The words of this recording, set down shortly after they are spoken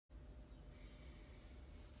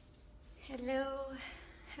Hello,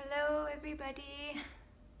 hello everybody.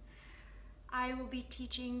 I will be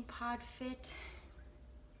teaching podFit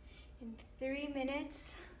in 3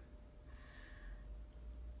 minutes.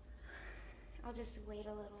 I'll just wait a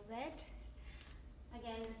little bit.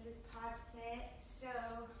 Again, this is podFit. So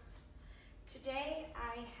today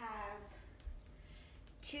I have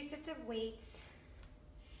 2 sets of weights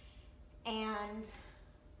and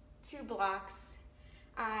 2 blocks.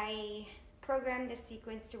 I programmed this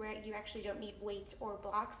sequence to where you actually don't need weights or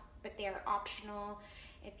blocks, but they're optional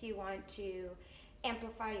if you want to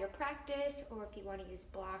amplify your practice or if you want to use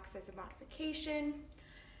blocks as a modification.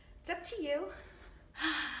 It's up to you.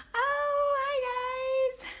 Oh,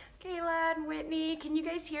 hi guys. Kayla and Whitney, can you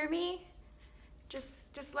guys hear me?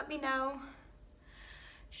 Just let me know.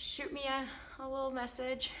 Just shoot me a little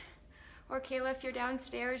message. Or Kayla, if you're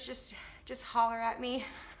downstairs, just holler at me.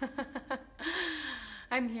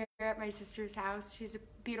 I'm here at my sister's house. She's a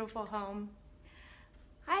beautiful home.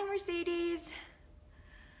 Hi, Mercedes.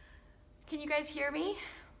 Can you guys hear me?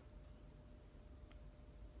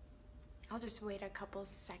 I'll just wait a couple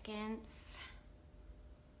seconds.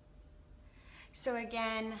 So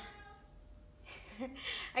again,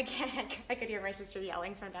 I could hear my sister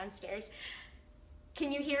yelling from downstairs.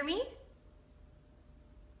 Can you hear me?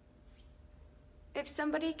 If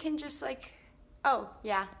somebody can just oh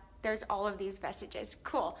yeah, there's all of these messages.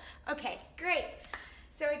 Cool. Okay, great.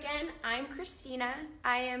 So again, I'm Christina.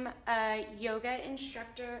 I am a yoga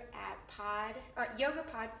instructor at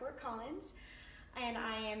YogaPod Fort Collins, and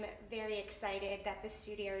I am very excited that the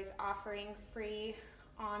studio is offering free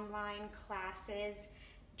online classes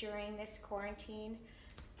during this quarantine.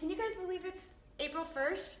 Can you guys believe it's April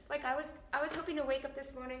 1st? Like I was hoping to wake up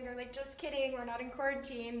this morning, they're like, just kidding, we're not in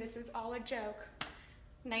quarantine, this is all a joke.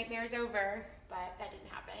 Nightmare's over, but that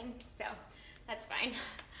didn't happen, so that's fine.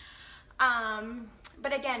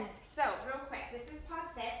 But again, so real quick, this is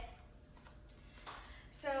podFit.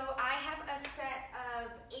 So I have a set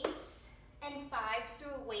of 8s and 5s, so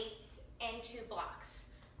weights and 2 blocks.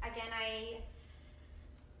 Again, I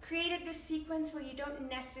created this sequence where you don't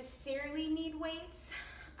necessarily need weights,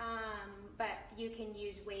 but you can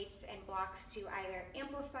use weights and blocks to either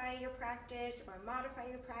amplify your practice or modify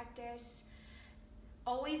your practice.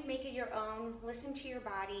 Always make it your own, listen to your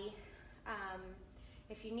body.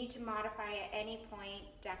 If you need to modify at any point,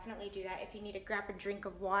 definitely do that. If you need to grab a drink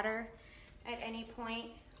of water at any point,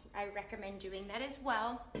 I recommend doing that as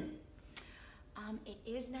well. It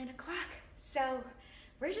is 9 o'clock, so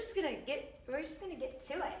we're just gonna get to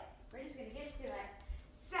it.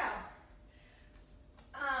 So,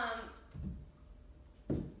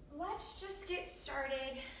 let's just get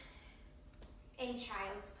started in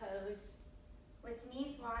child's pose. With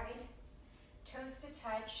knees wide, toes to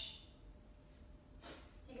touch.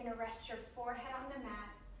 You're gonna rest your forehead on the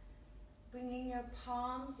mat, bringing your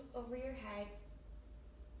palms over your head.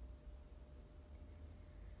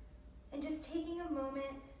 And just taking a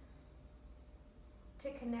moment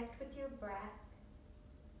to connect with your breath.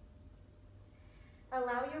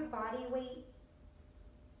 Allow your body weight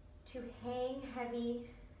to hang heavy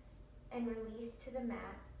and release to the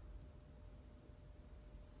mat.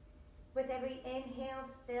 With every inhale,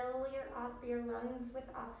 fill your lungs with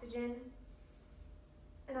oxygen,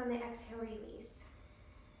 and on the exhale, release.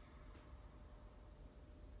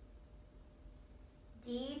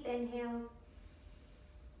 Deep inhales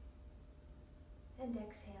and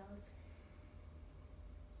exhales.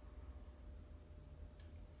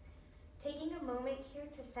 Taking a moment here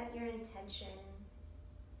to set your intention.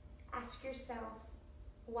 Ask yourself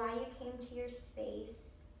why you came to your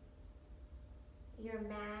space, your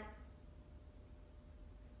mat,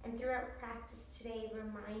 and throughout practice today,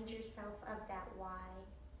 remind yourself of that why.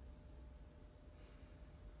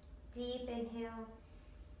 Deep inhale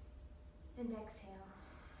and exhale.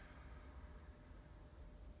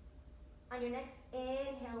 On your next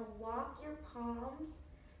inhale, walk your palms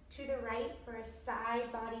to the right for a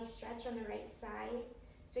side body stretch on the right side.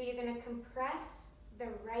 So you're going to compress the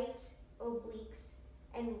right obliques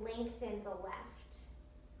and lengthen the left.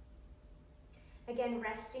 Again,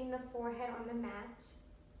 resting the forehead on the mat.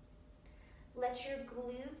 Let your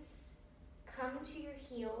glutes come to your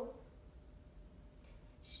heels.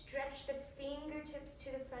 Stretch the fingertips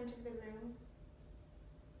to the front of the room.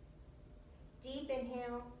 Deep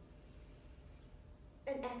inhale.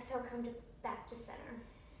 And exhale, come back to center.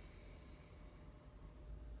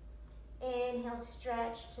 Inhale,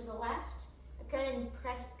 stretch to the left. Again,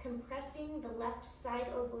 compressing the left side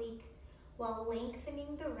oblique while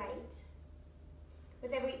lengthening the right.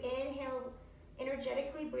 With every inhale,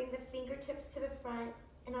 energetically bring the fingertips to the front,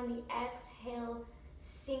 and on the exhale,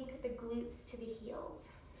 sink the glutes to the heels.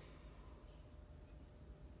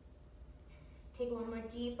 Take one more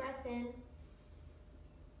deep breath in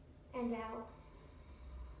and out.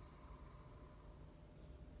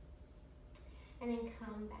 And then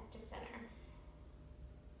come back to center.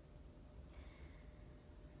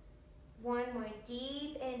 One more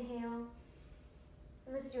deep inhale.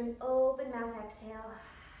 And let's do an open mouth exhale.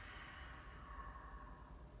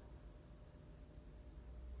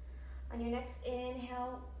 On your next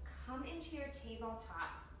inhale, come into your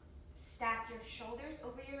tabletop. Stack your shoulders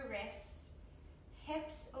over your wrists,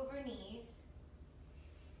 hips over knees.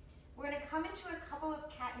 We're going to come into a couple of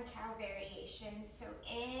cat and cow variations. So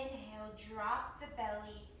inhale, drop the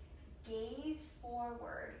belly, gaze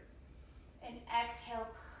forward, and exhale,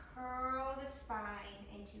 curl the spine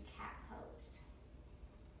into cat pose.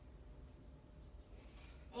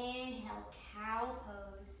 Inhale, cow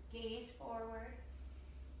pose, gaze forward,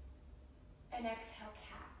 and exhale,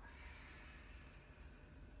 cat.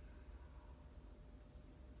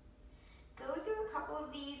 Go through a couple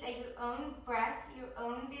of these at your own breath, your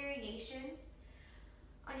own variations.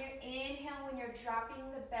 On your inhale, when you're dropping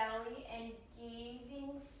the belly and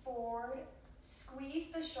gazing forward, squeeze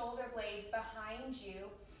the shoulder blades behind you.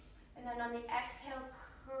 And then on the exhale,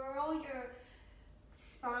 curl your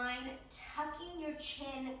spine, tucking your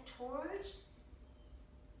chin towards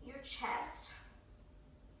your chest.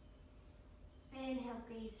 Inhale,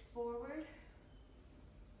 gaze forward.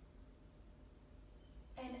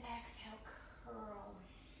 And exhale, curl.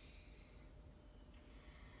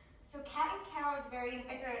 So cat and cow is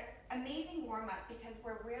it's an amazing warm-up because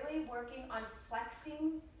we're really working on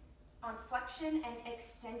flexion and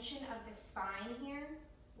extension of the spine here,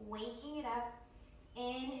 waking it up.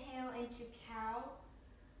 Inhale into cow,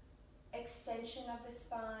 extension of the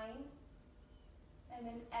spine, and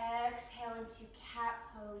then exhale into cat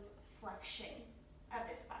pose, flexion of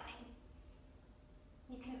the spine.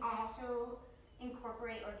 You can also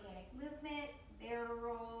incorporate organic movement, barrel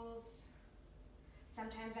rolls.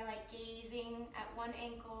 Sometimes I like gazing at one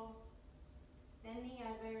ankle, then the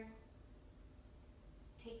other.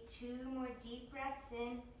 Take 2 more deep breaths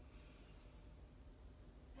in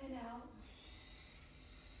and out.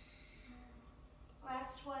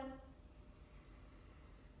 Last one.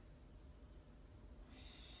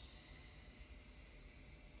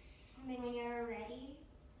 And then when you're ready,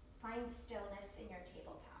 find stillness in your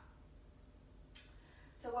tabletop.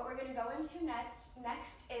 So what we're going to go into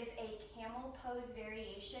next is a camel pose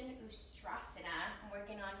variation, Ustrasana. I'm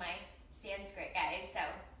working on my Sanskrit, guys, so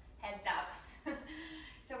heads up.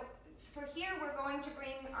 So for here, we're going to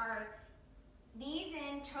bring our knees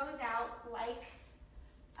in, toes out, like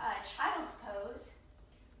child's pose.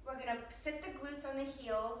 We're going to sit the glutes on the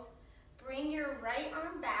heels, bring your right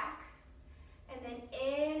arm back, and then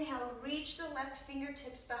inhale, reach the left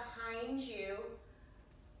fingertips behind you.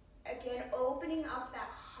 Again, opening up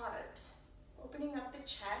that heart, opening up the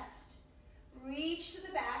chest, reach to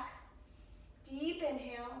the back, deep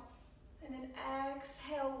inhale, and then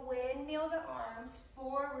exhale, windmill the arms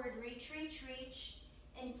forward, reach, reach, reach,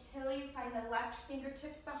 until you find the left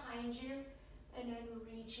fingertips behind you, and then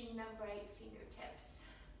reaching the right fingertips.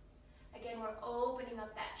 Again, we're opening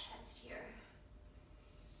up that chest here.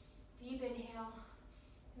 Deep inhale.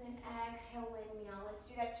 And then exhale, windmill. Let's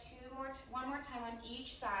do that one more time on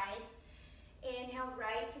each side. Inhale,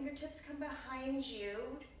 right fingertips come behind you.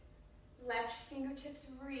 Left fingertips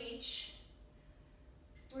reach.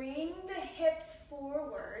 Bring the hips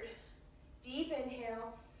forward. Deep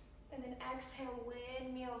inhale. And then exhale,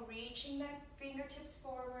 windmill, reaching the fingertips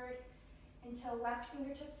forward until left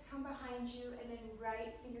fingertips come behind you. And then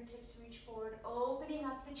right fingertips reach forward, opening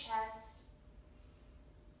up the chest.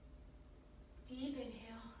 Deep inhale.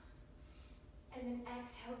 And then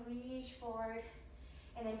exhale, reach forward,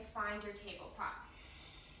 and then find your tabletop.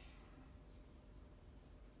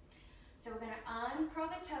 So we're going to uncurl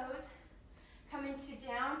the toes, come into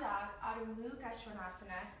down dog, Adho Mukha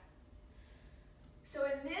Svanasana. So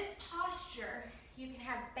in this posture, you can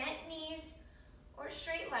have bent knees or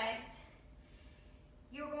straight legs.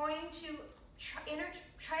 You're going to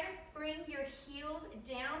try to bring your heels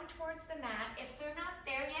down towards the mat. If they're not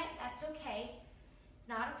there yet, that's okay.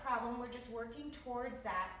 Not a problem, we're just working towards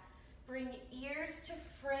that. Bring ears to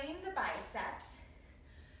frame the biceps.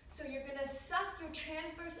 So you're gonna suck your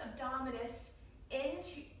transverse abdominis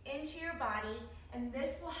into your body, and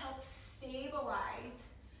this will help stabilize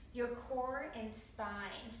your core and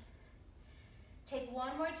spine. Take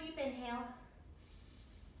one more deep inhale,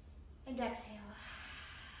 and exhale.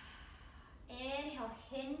 Inhale,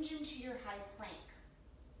 hinge into your high plank.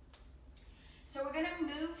 So we're going to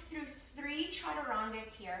move through 3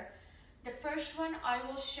 chaturangas here. The first one, I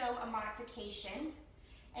will show a modification.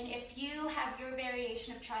 And if you have your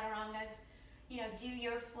variation of chaturangas, do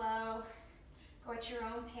your flow, go at your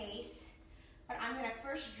own pace. But I'm gonna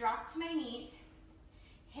first drop to my knees,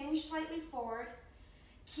 hinge slightly forward,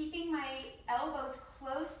 keeping my elbows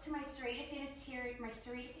close to my serratus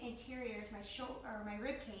anteriors, my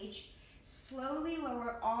rib cage. Slowly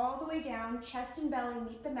lower all the way down, chest and belly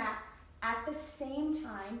meet the mat at the same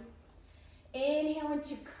time. Inhale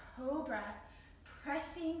into cobra,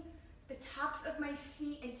 pressing the tops of my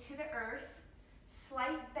feet into the earth.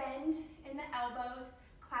 Slight bend in the elbows,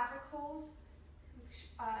 clavicles,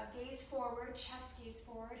 gaze forward, chest gaze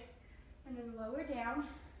forward, and then lower down.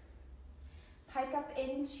 Pike up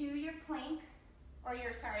into your plank, or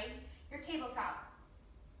your tabletop,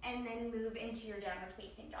 and then move into your downward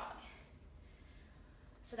facing dog.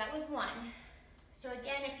 So that was one. So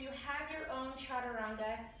again, if you have your own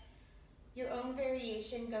chaturanga, your own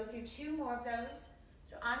variation, go through 2 more of those.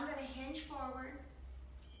 So I'm gonna hinge forward,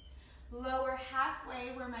 lower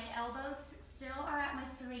halfway where my elbows still are at my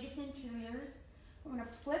serratus anteriors. I'm gonna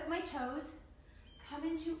flip my toes, come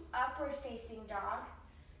into upward facing dog.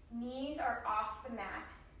 Knees are off the mat,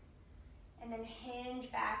 and then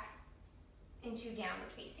hinge back into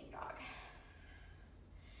downward facing dog.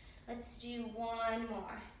 Let's do 1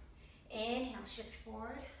 more. Inhale, shift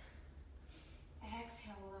forward.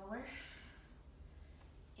 Exhale, lower.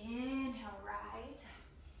 Inhale, rise.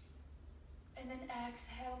 And then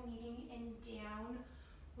exhale, meeting in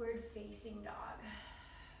downward facing dog.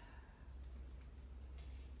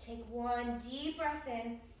 Take 1 deep breath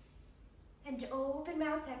in. And open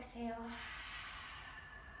mouth, exhale.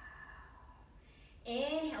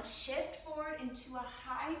 Inhale, shift forward into a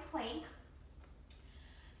high plank.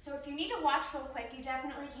 So if you need to watch real quick, you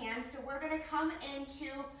definitely can. So we're gonna come into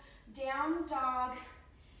down dog,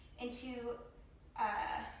 into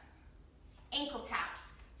ankle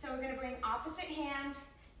taps. So we're gonna bring opposite hand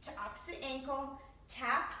to opposite ankle,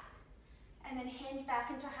 tap, and then hinge back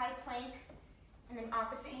into high plank, and then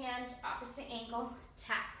opposite hand, opposite ankle,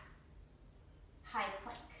 tap. High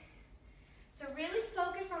plank. So really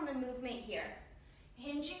focus on the movement here.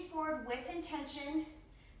 Hinging forward with intention.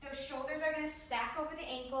 Those shoulders are going to stack over the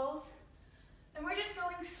ankles. And we're just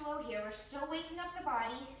going slow here. We're still waking up the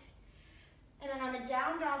body. And then on the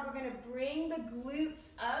down dog, we're going to bring the glutes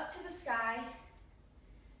up to the sky.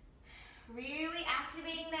 Really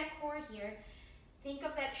activating that core here. Think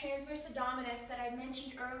of that transverse abdominis that I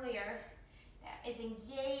mentioned earlier. That is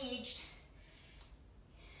engaged.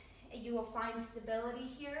 You will find stability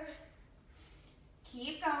here.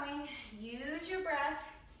 Keep going. Use your breath.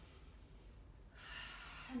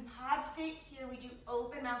 And podFit here, we do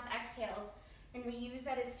open mouth exhales. And we use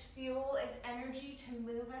that as fuel, as energy to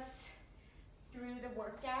move us through the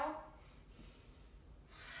workout.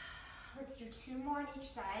 Let's do 2 more on each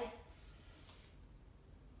side.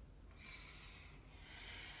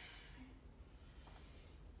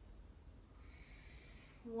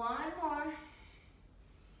 One more.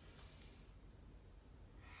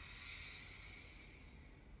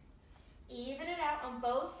 Even it out on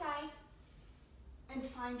both sides and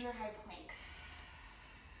find your high plank.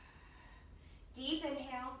 Deep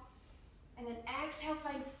inhale, and then exhale,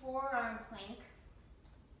 find forearm plank.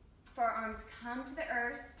 Forearms come to the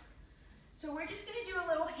earth. So we're just gonna do a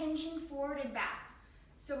little hinging forward and back.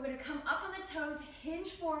 So we're gonna come up on the toes,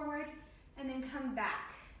 hinge forward, and then come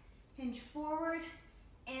back. Hinge forward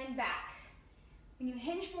and back. When you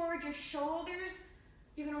hinge forward, your shoulders,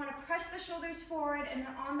 you're gonna wanna press the shoulders forward, and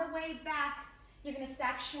then on the way back, you're gonna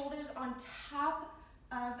stack shoulders on top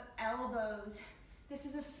of elbows. This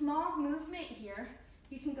is a small movement here.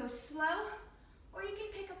 You can go slow, or you can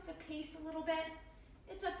pick up the pace a little bit.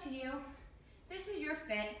 It's up to you. This is your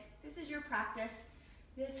fit. This is your practice.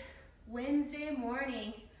 This Wednesday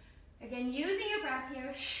morning. Again, using your breath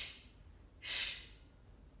here. Shh, shh,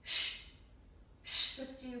 shh, shh.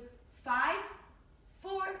 Let's do 5,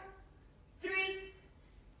 4, 3,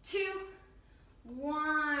 2,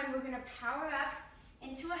 1. We're gonna power up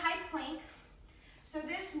into a high plank. So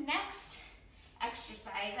this next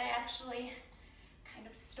exercise, I actually kind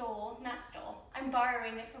of I'm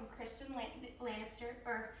borrowing it from Kristen Lannister,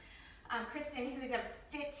 or Kristen, who's a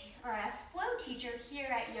fit or a flow teacher here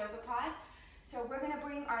at YogaPod. So we're gonna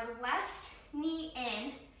bring our left knee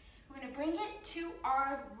in, we're gonna bring it to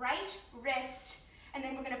our right wrist, and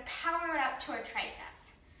then we're gonna power it up to our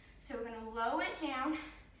triceps. So we're gonna lower it down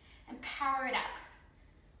and power it up.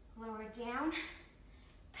 Lower down,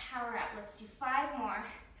 power up. Let's do 5 more.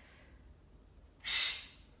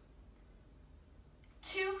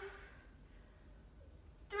 2,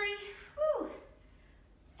 3,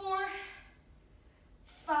 4,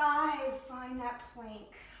 5. Find that plank.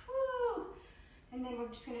 Woo. And then we're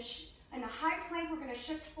just gonna, in a high plank, we're gonna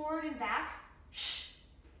shift forward and back.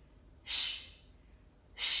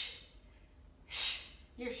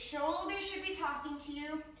 Your shoulders should be talking to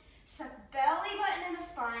you. Suck belly button into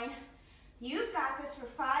spine. You've got this for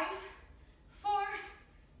 5, 4,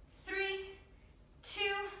 3, 2,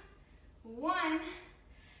 1.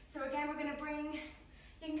 So again, we're gonna bring,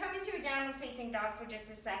 you can come into a downward facing dog for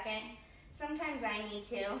just a second. Sometimes I need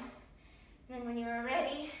to. Then when you are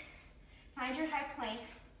ready, find your high plank.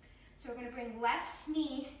 So we're gonna bring left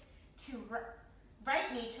knee to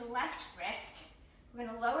right knee to left wrist. We're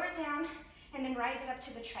gonna lower it down and then rise it up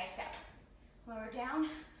to the tricep. Lower down,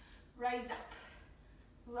 rise up.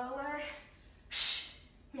 Lower,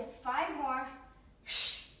 we have 5 more.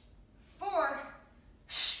 4,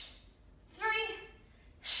 3,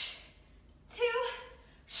 2,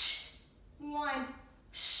 1.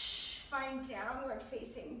 Find downward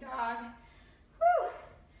facing dog. Whew.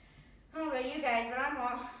 I don't know about you guys, but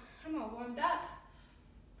I'm all warmed up.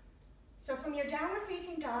 So from your downward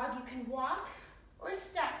facing dog, you can walk or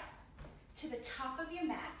step to the top of your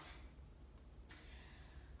mat.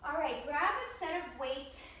 All right, grab a set of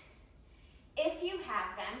weights if you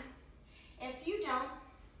have them. If you don't,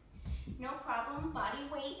 no problem, body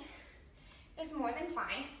weight is more than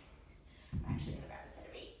fine. I'm actually gonna grab a set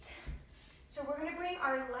of weights. So we're gonna bring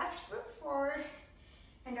our left foot forward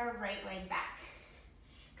and our right leg back,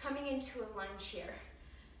 coming into a lunge here.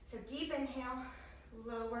 So deep inhale,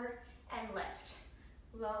 lower and lift.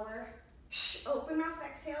 Lower, open mouth,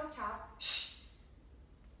 exhale up top.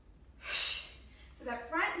 So that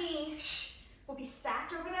front knee will be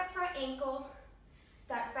stacked over that front ankle.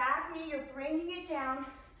 That back knee, you're bringing it down,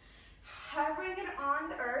 hovering it on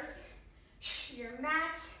the earth, your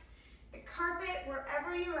mat, the carpet,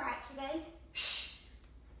 wherever you're at today.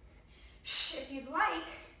 If you'd like,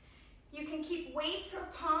 you can keep weights or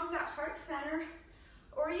palms at heart center,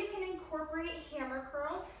 or you can incorporate hammer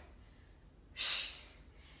curls.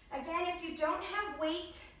 Again, if you don't have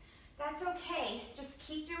weights, that's okay. Just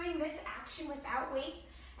keep doing this action without weights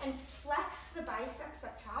and flex the biceps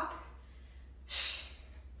up top. Let's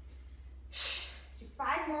do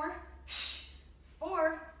 5 more.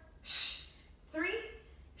 4, 3,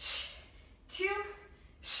 2,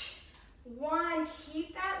 1.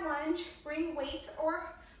 Keep that lunge. Bring weights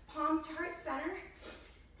or palms to heart center.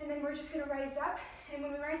 And then we're just gonna rise up. And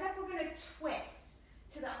when we rise up, we're gonna twist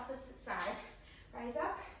to the opposite side. Rise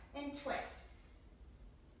up and twist.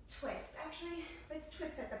 Twist. Actually, let's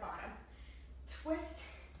twist at the bottom. Twist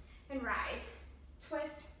and rise.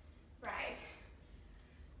 Twist, rise.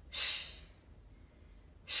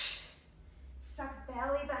 Suck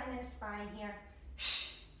belly button and spine here.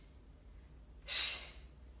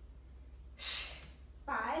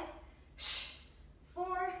 5,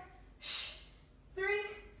 4, 3,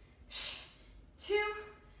 2,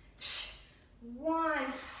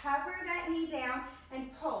 1. Hover that knee down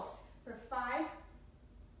and pulse for 5,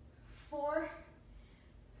 4,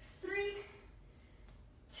 3,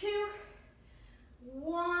 2,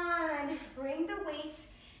 1. Bring the weights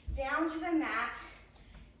down to the mat.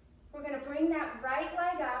 We're gonna bring that right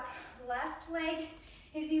leg up. Left leg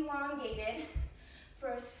is elongated for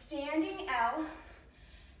a standing L.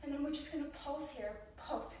 And then we're just gonna pulse here,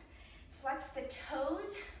 pulse. Flex the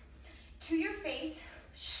toes to your face.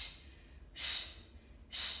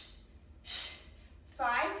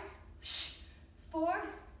 5, 4,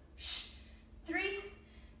 3,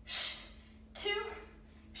 2,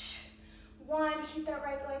 1. Keep that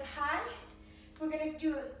right leg high. We're gonna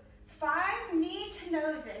do 5 knee to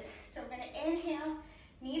noses. So we're gonna inhale,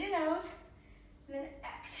 knee to nose, and then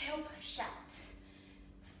exhale, push out.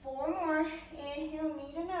 4 more. Inhale,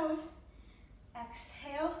 knee to nose.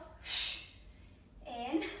 Exhale,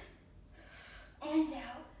 in and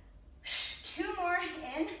out. 2 more,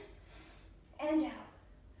 in and out.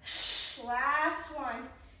 Last one.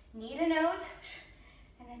 Knee to nose,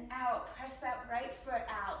 and then out. Press that right foot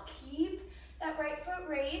out. Keep that right foot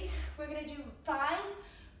raised. We're gonna do 5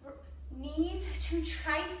 knees to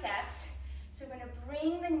triceps. So we're gonna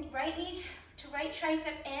bring the right knee to right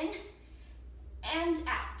tricep in and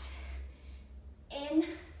out. In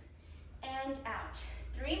and out.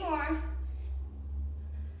 3 more.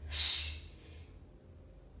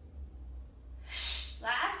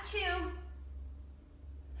 Last 2.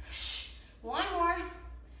 1 more.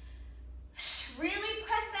 Really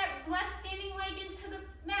press that left standing leg into the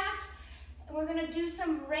mat. And we're gonna do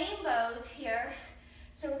some rainbows here.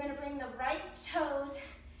 So we're gonna bring the right toes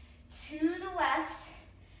to the left,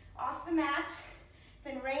 off the mat,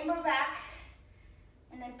 then rainbow back,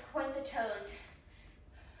 and then point the toes.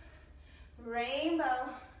 Rainbow.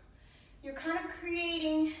 You're kind of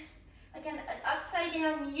creating, again, an upside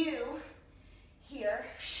down U here.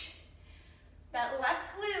 That left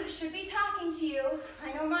glute should be talking to you.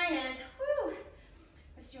 I know mine is. Woo.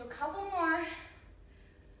 Let's do a couple more.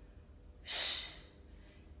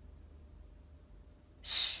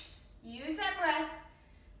 Use that breath.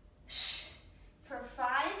 For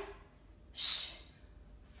 5,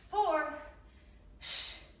 4,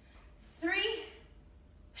 3,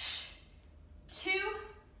 2,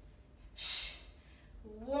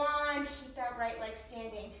 1. Keep that right leg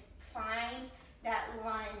standing. Find that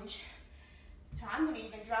lunge. So I'm going to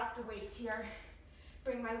even drop the weights here.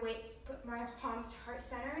 Bring my weight, put my palms to heart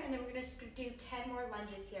center, and then we're going to do 10 more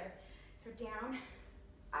lunges here. So down,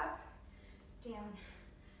 up, down,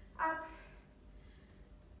 up.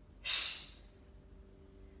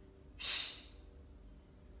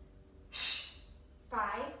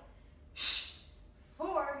 5,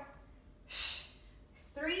 4,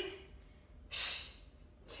 3,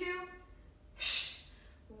 2,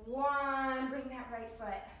 1. Bring that right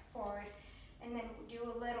foot forward. And then do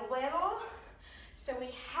a little wiggle. So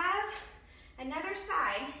we have another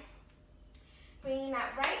side. Bringing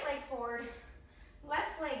that right leg forward,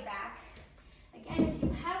 left leg back. Again, if you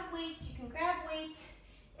have weights, you can grab weights.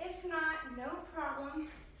 If not, no problem.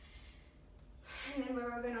 And then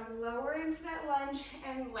we're going to lower into that lunge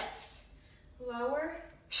and lift. Lower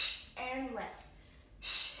and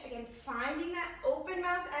lift. Again, finding that open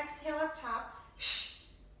mouth exhale up top.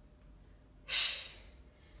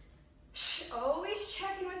 Always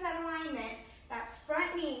checking with that alignment. That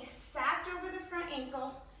front knee stacked over the front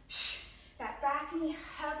ankle. That back knee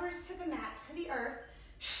hovers to the mat, to the earth.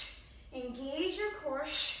 Engage your core.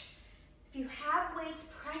 If you have weights,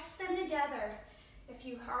 press them together. If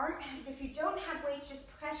you don't have weights, just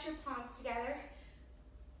press your palms together.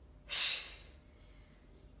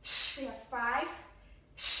 We have 5,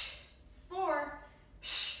 4,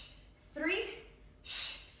 3,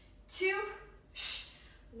 2,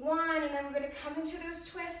 1. And then we're going to come into those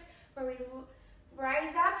twists where we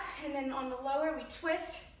rise up, and then on the lower we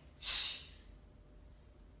twist.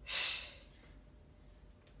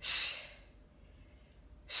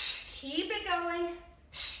 Keep it going.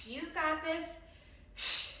 You've got this.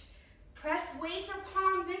 Press weights or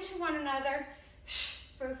palms into one another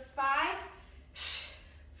for 5,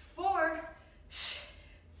 4,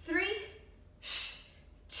 3,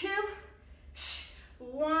 2,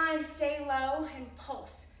 1. Stay low and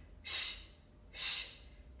pulse.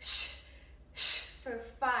 For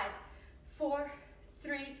 5, 4,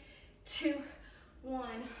 3, 2, 1.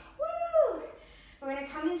 Woo! We're going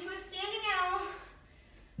to come into a standing L.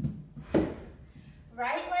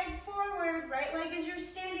 Right leg forward, right leg is your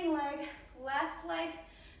standing leg. Left leg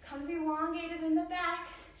comes elongated in the back.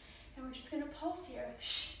 And we're just going to pulse here.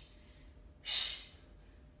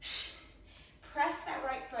 Press that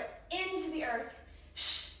right foot into the earth.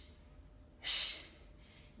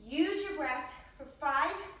 Use your breath for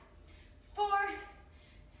 5, 4,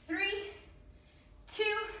 3, 2,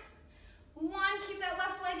 1. Keep that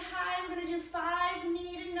left leg high. We're going to do 5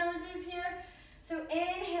 knee to noses here. So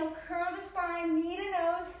inhale, curl the spine, knee to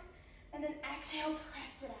nose, and then exhale,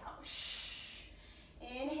 press it out.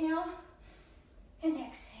 Inhale and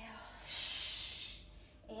exhale.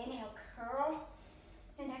 Inhale, curl,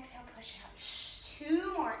 and exhale, push out.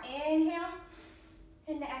 2 more, inhale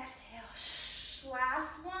and exhale.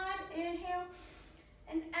 Last one, inhale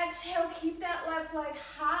and exhale. Keep that left leg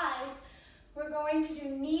high. We're going to do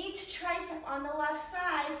knee to tricep on the left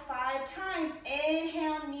side 5 times.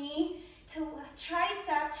 Inhale, knee to left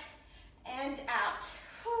tricep and out.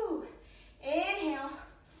 Whew. Inhale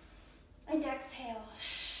and exhale.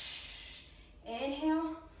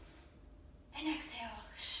 Inhale and exhale.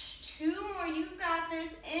 2 more, you've got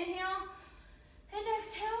this. Inhale and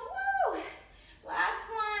exhale. Woo! Last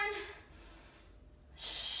one.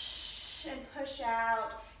 And push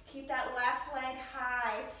out. Keep that left leg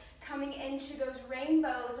high. Coming into those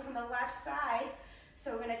rainbows on the left side.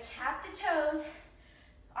 So we're going to tap the toes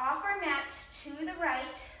off our mat to the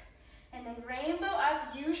right, and then rainbow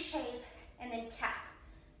up, U shape, and then tap.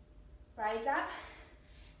 Rise up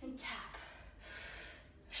and tap.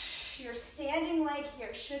 Your standing leg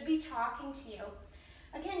here should be talking to you.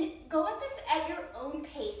 Again, go at this at your own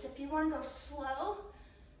pace. If you want to go slow,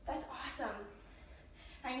 that's awesome.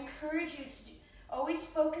 I encourage you to always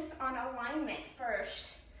focus on alignment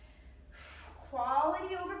first.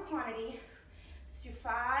 Quality over quantity. Let's do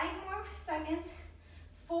 5 more seconds.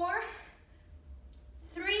 4,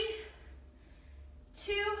 3,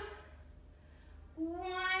 2, 1.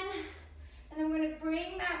 And then we're going to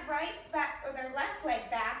bring that right back, or the left leg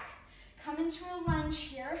back. Come into a lunge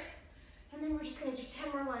here. And then we're just going to do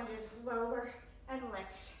 10 more lunges. Lower and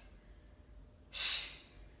lift.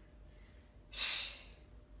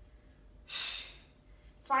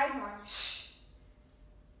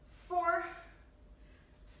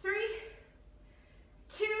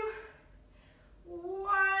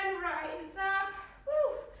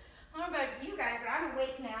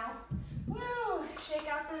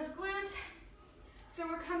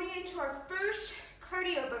 coming into our first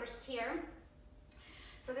cardio burst here.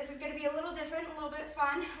 So this is gonna be a little different, a little bit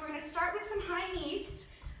fun. We're gonna start with some high knees.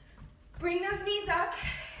 Bring those knees up.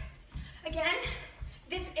 Again,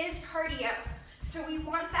 this is cardio, so we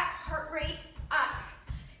want that heart rate up.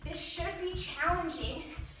 This should be challenging.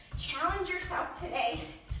 Challenge yourself today.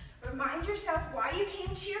 Remind yourself why you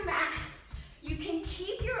came to your mat. You can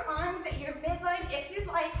keep your arms at your midline if you'd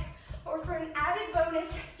like, or for an added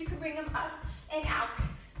bonus, you can bring them up and out,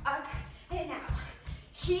 up and out.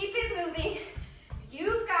 Keep it moving.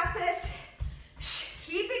 You've got this.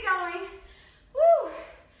 Keep it going. Woo!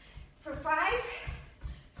 For 5,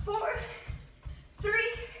 4, 3,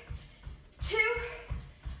 2,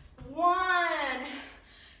 1.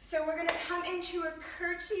 So we're gonna come into a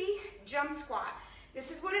curtsy jump squat.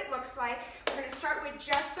 This is what it looks like. We're gonna start with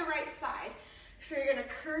just the right side. So you're gonna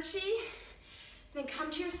curtsy, then come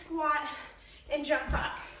to your squat and jump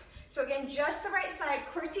up. So again, just the right side,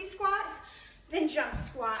 curtsy squat, then jump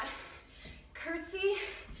squat. Curtsy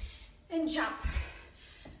and jump.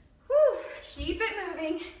 Woo, keep it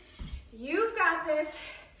moving. You've got this.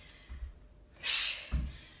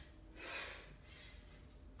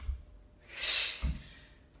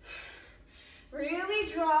 Really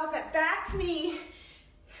draw that back knee,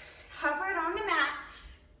 hover it on the mat.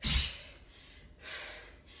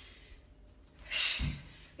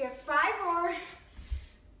 We have 5 more.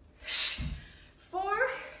 4,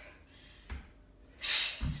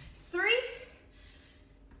 3,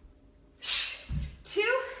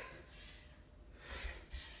 2,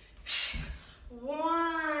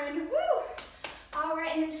 1. Woo! All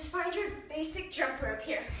right, and then just find your basic jump rope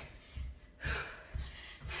here.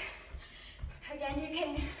 Again, you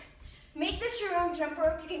can make this your own jump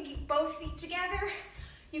rope. You can keep both feet together.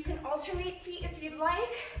 You can alternate feet if you'd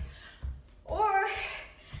like, or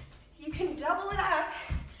you can double it up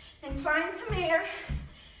and find some air.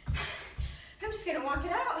 I'm just gonna walk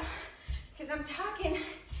it out because I'm talking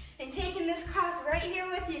and taking this class right here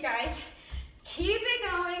with you guys. Keep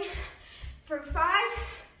it going for 5,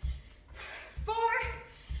 4,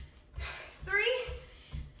 3,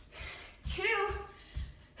 2,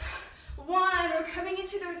 1. We're coming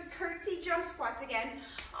into those curtsy jump squats again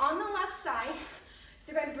on the left side.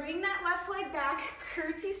 So go ahead and bring that left leg back,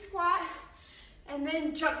 curtsy squat, and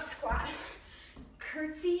then jump squat.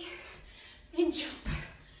 Curtsy and jump.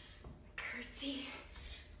 Curtsy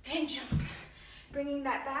and jump. Bringing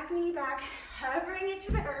that back knee back, hovering it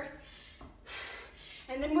to the earth.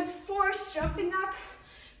 And then with force, jumping up,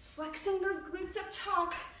 flexing those glutes up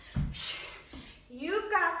top. You've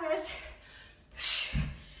got this.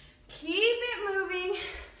 Keep it moving.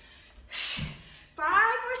 5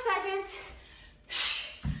 more seconds.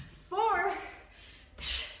 4,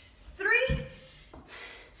 3,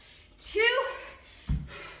 2,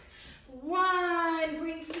 1.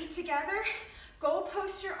 Bring feet together. Goal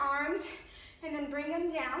post your arms and then bring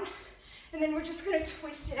them down. And then we're just gonna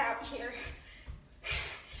twist it out here.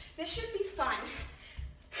 This should be fun.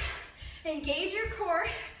 Engage your core.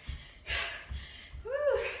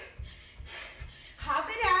 Woo. Hop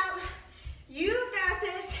it out. You've got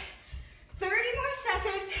this. 30 more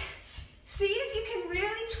seconds. See if you can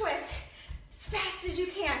really twist as fast as you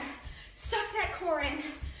can. Suck that core in.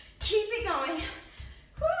 Keep it going.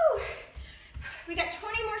 Woo. We got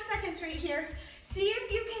 20 more seconds right here. See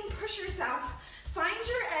if you can push yourself. Find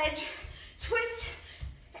your edge. Twist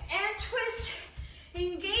and twist.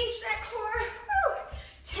 Engage that core. Woo.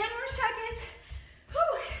 10 more seconds.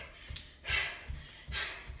 Woo.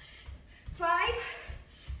 5,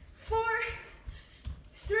 4,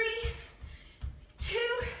 3, 2,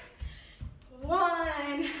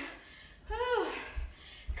 1. Woo.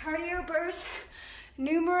 Cardio burst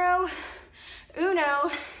numero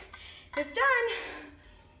uno is done.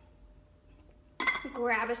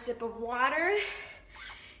 Grab a sip of water.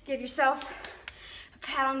 Give yourself a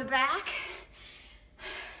pat on the back.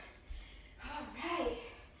 All right.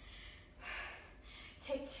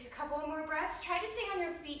 Take a couple more breaths. Try to stay on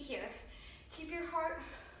your feet here. Keep your heart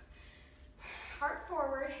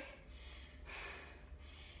forward.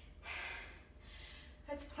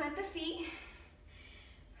 Let's plant the feet.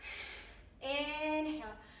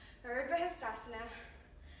 Inhale, Urdhva Hastasana.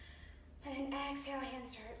 And then exhale,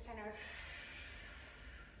 hands to heart center.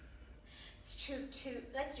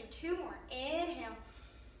 Let's do 2 more. Inhale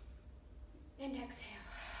and exhale.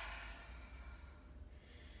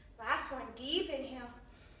 Last one, deep inhale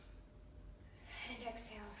and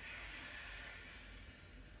exhale.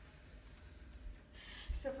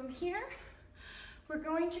 So from here, we're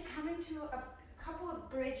going to come into a couple of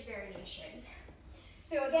bridge variations.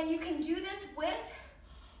 So again, you can do this with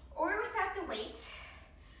or without the weights,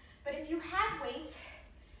 but if you have weights,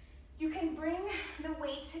 You can bring the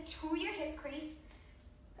weights to your hip crease.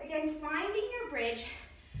 Again, finding your bridge.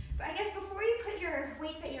 But I guess before you put your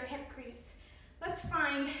weights at your hip crease, let's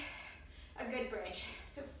find a good bridge.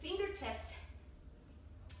 So fingertips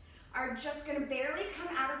are just gonna barely come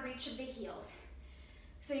out of reach of the heels.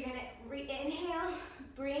 So you're gonna inhale,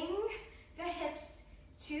 bring the hips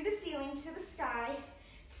to the ceiling, to the sky,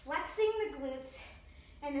 flexing the glutes,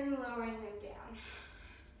 and then lowering them down.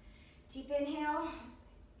 Deep inhale,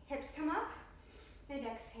 hips come up, and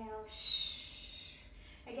exhale.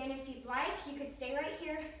 Again, if you'd like, you could stay right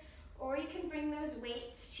here, or you can bring those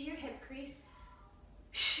weights to your hip crease.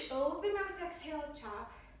 Open mouth, exhale,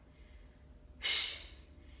 top.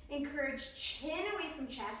 Encourage chin away from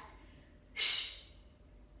chest.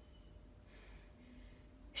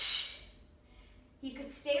 You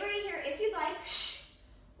could stay right here if you'd like,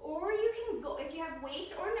 or you can go, if you have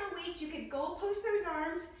weights or no weights, you could go post those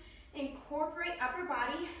arms, incorporate upper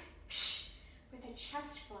body with a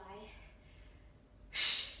chest fly.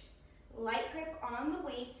 Light grip on the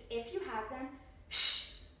weights if you have them.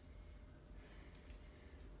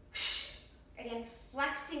 Again,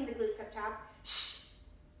 flexing the glutes up top.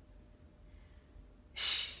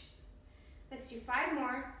 Let's do 5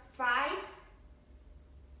 more. 5,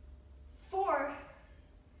 4,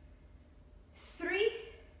 3,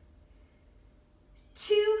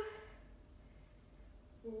 2,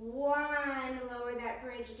 1. Lower that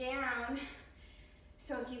bridge down.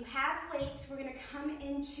 So if you have weights, we're gonna come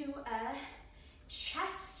into a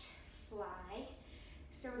chest fly.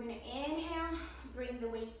 So we're gonna inhale, bring the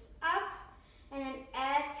weights up, and then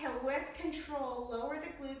exhale with control, lower the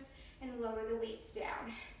glutes and lower the weights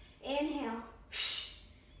down. Inhale,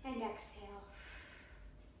 and exhale.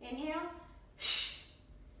 Inhale,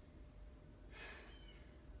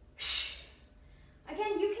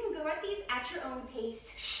 again, you can go at these at your own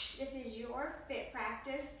pace. This is your fit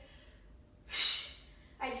practice.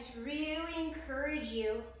 I just really encourage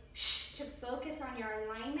you to focus on your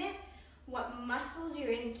alignment, what muscles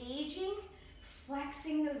you're engaging,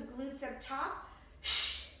 flexing those glutes up top.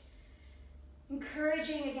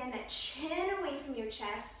 Encouraging, again, that chin away from your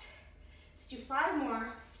chest. Let's do 5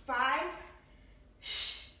 more. 5,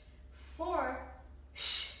 4,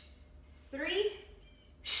 3,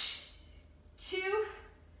 2,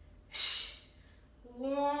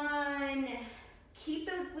 1. Keep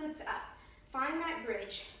those glutes up. Find that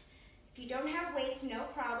bridge. If you don't have weights, no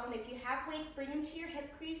problem. If you have weights, bring them to your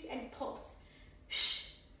hip crease and pulse.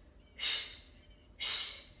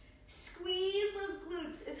 Squeeze those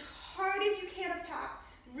glutes as hard as you can up top.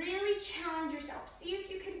 Really challenge yourself. See if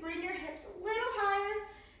you can bring your hips a little higher.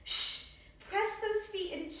 Press those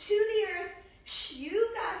feet into the earth. You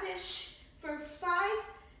got this. For 5,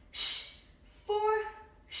 4,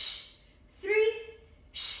 3,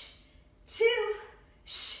 2,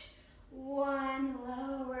 1.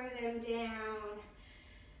 Lower them down.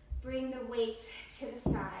 Bring the weights to the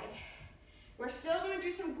side. We're still going to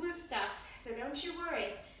do some glute stuff, so don't you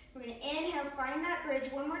worry. We're going to inhale, find that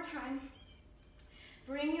bridge one more time.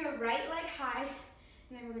 Bring your right leg high,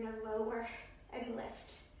 and then we're going to lower and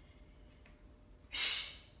lift.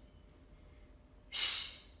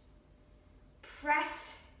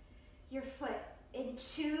 Press your foot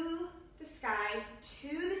into the sky,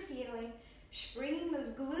 to the ceiling, bringing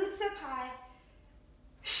those glutes up high.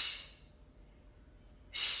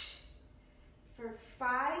 For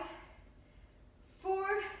 5,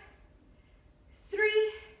 4,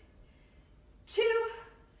 3, 2,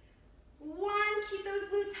 1. Keep those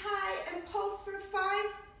glutes high and pulse for 5,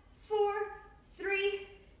 4, 3,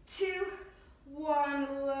 2,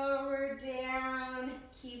 1. Lower down.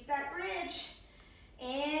 Keep that bridge.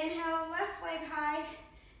 Inhale, left leg high,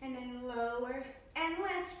 and then lower and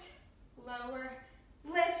lift. Lower,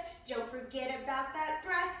 lift. Don't forget about that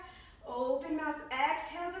breath. Open mouth,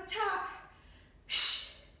 exhales up top.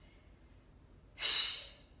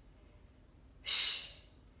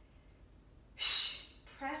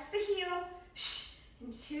 Press the heel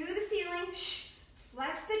into the ceiling.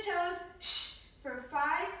 Flex the toes. For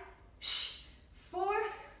 5, 4,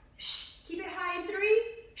 keep it high in 3,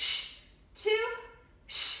 2,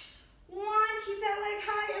 1. Keep that leg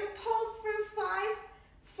high and pulse for 5,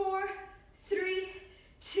 4, 3,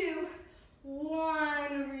 2,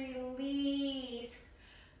 1. Release.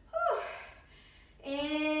 Whew.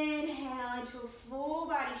 Inhale into a full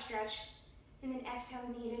body stretch. And then exhale,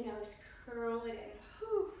 knee to nose. Curl it in.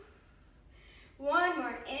 Whew. One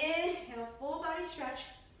more. Inhale, full body stretch.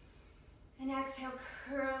 And exhale,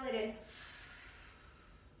 curl it in.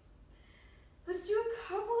 Let's do a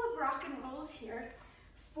couple of rock and rolls here.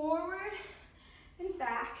 Forward and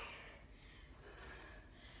back.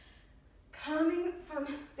 Coming from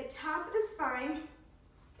the top of the spine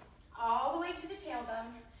all the way to the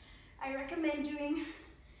tailbone. I recommend doing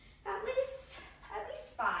at least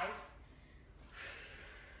 5.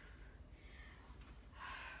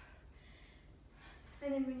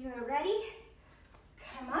 And then when you're ready,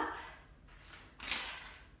 come up.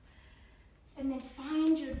 And then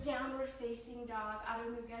find your downward facing dog,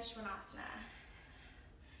 Adho Mukha Svanasana.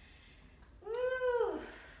 Woo!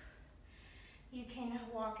 You can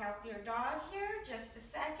walk out your dog here, just a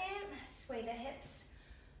second. Sway the hips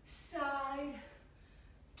side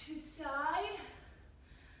to side.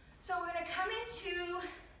 So we're gonna come into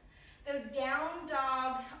those down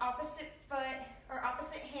dog, opposite foot or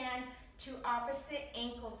opposite hand to opposite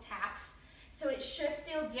ankle taps. So it should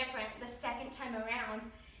feel different the second time around.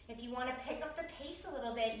 If you want to pick up the pace a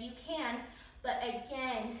little bit, you can, but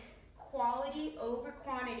again, quality over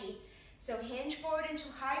quantity. So hinge forward into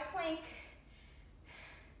high plank,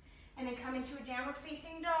 and then come into a downward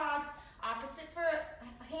facing dog, opposite foot,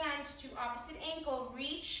 hand to opposite ankle,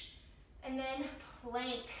 reach, and then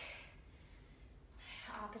plank.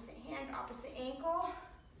 Opposite hand, opposite ankle,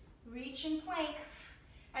 reach and plank.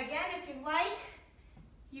 Again, if you like,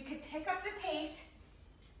 you could pick up the pace.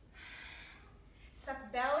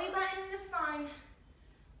 Suck belly button in the spine.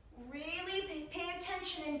 Really pay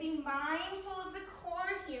attention and be mindful of the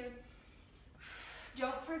core here.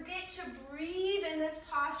 Don't forget to breathe in this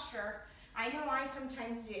posture. I know I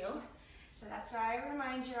sometimes do, so that's why I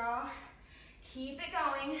remind you all. Keep it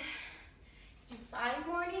going. Let's do 5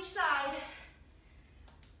 more on each side.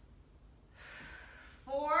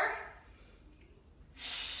 4,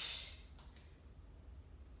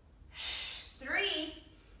 3,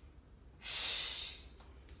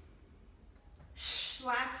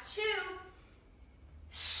 last 2,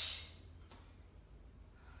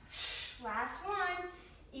 last 1,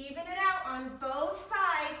 even it out on both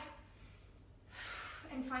sides,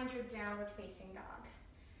 and find your downward facing dog.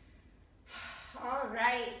 All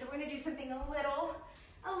right, so we're gonna do something a little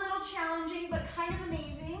challenging, but kind of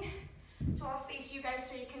amazing. So I'll face you guys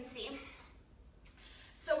so you can see.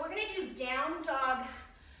 So we're gonna do down dog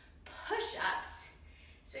push-ups.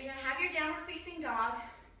 So you're gonna have your downward facing dog,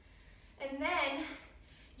 and then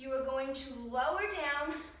you are going to lower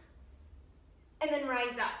down and then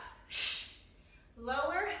rise up.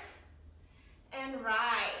 Lower and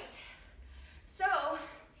rise. So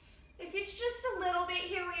if it's just a little bit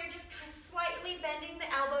here where you're just kind of slightly bending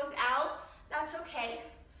the elbows out, that's okay.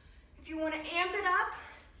 If you want to amp it up,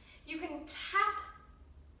 you can tap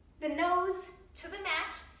the nose to the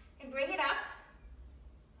mat and bring it up.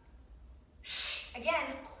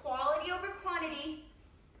 Again, quality over quantity.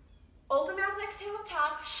 Open mouth, exhale up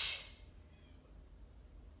top.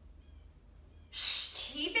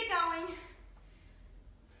 Keep it going.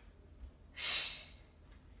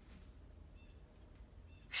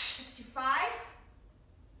 Let's do 5,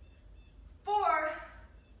 4,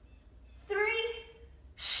 3,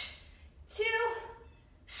 2,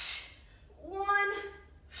 1.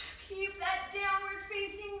 Keep that downward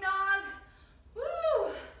facing dog.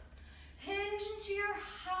 Woo! Hinge into your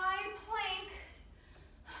high plank.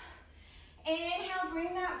 Inhale,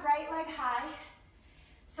 bring that right leg high.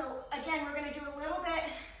 So again, we're gonna do a little bit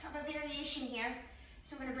of a variation here.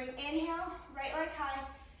 So we're gonna bring inhale, right leg high,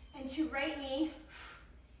 into right knee.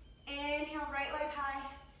 Inhale, right leg high,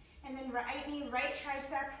 and then right knee, right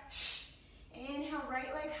tricep. Inhale,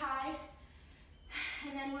 right leg high.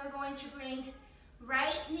 And then we're going to bring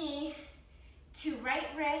right knee to right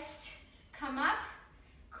wrist. Come up,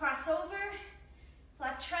 cross over,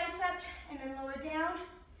 left tricep, and then lower down.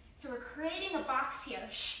 So we're creating a box here.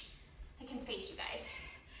 I can face you guys,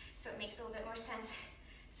 so it makes a little bit more sense.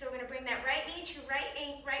 So we're gonna bring that right knee to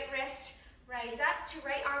right wrist, rise up to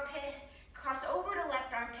right armpit, cross over to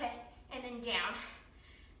left armpit, and then down.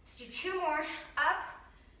 Let's do 2 more. Up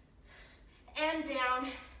and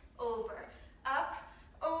down, over. Up,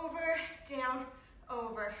 over, down,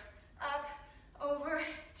 over. Up, over,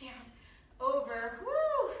 down, over.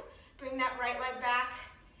 Woo! Bring that right leg back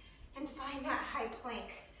and find that high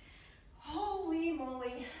plank. Holy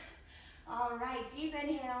moly. All right, deep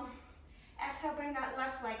inhale. Exhale, bring that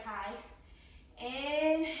left leg high.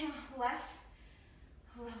 Inhale, left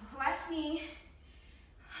knee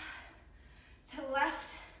to left,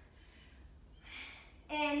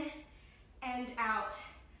 in and out.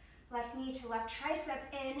 Left knee to left tricep,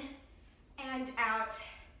 in and out.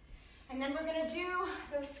 And then we're gonna do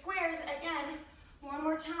those squares again, one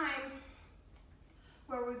more time,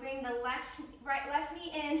 where we bring the left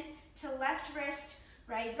knee in to left wrist,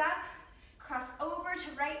 rise up, cross over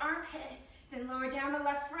to right armpit, then lower down to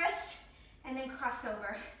left wrist, and then cross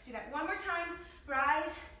over. Let's do that one more time.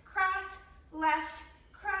 Rise, cross, left,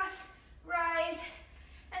 cross, rise,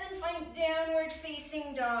 and then find downward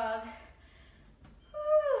facing dog.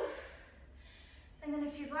 Whew. And then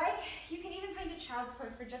if you'd like, you can even find a child's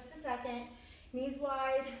pose for just a second. Knees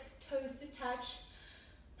wide, toes to touch.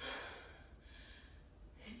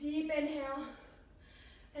 Deep inhale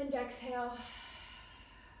and exhale.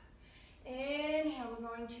 Inhale, we're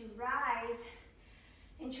going to rise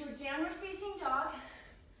into a downward facing dog.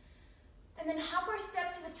 And then hop or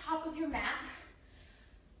step to the top of your mat.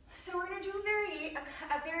 So we're going to do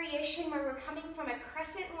a variation where we're coming from a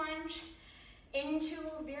crescent lunge into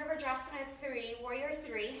Virabhadrasana 3, Warrior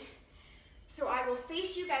 3. So I will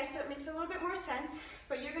face you guys so it makes a little bit more sense,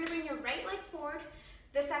 but you're going to bring your right leg forward.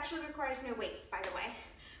 This actually requires no weights, by the way.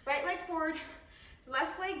 Right leg forward,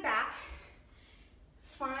 left leg back.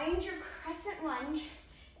 Find your crescent lunge.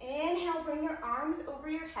 Inhale, bring your arms over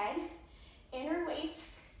your head. Interlace,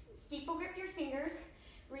 steeple grip your fingers.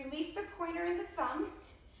 Release the pointer and the thumb.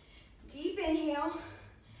 Deep inhale.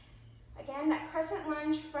 Again, that crescent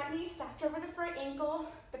lunge, front knee stacked over the front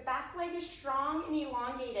ankle. The back leg is strong and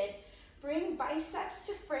elongated. Bring biceps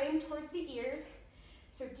to frame towards the ears.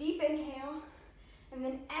 So deep inhale, and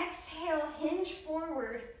then exhale, hinge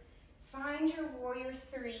forward. Find your Warrior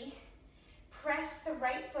 3. Press the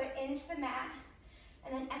right foot into the mat,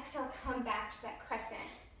 and then exhale, come back to that crescent.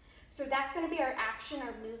 So that's gonna be our action,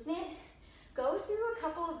 our movement. Go through a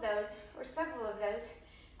couple of those, or several of those,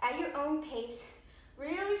 at your own pace,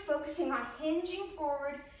 really focusing on hinging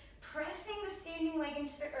forward, pressing the standing leg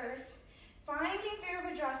into the earth, finding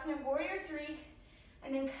Virabhadrasana, Warrior 3,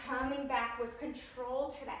 and then coming back with control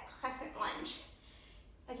to that crescent lunge.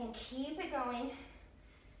 Again, keep it going.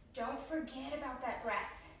 Don't forget about that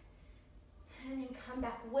breath. And then come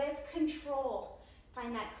back with control.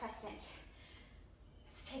 Find that crescent.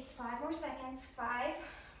 Let's take 5 more seconds. 5,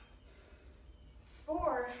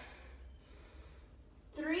 4,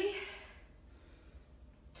 3,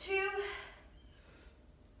 2,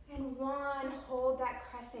 and 1. Hold that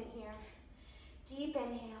crescent here. Deep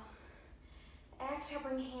inhale. Exhale,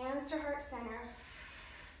 bring hands to heart center.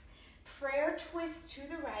 Prayer twist to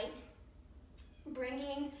the right.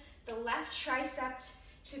 Bringing the left tricep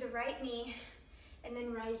to the right knee, and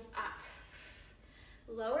then rise up.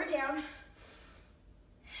 Lower down,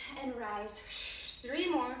 and rise. 3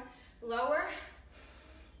 more. Lower,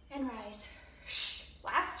 and rise.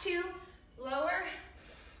 Last 2. Lower,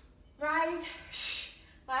 rise.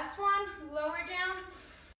 Last 1. Lower down,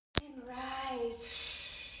 and rise.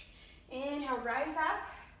 Inhale, rise up.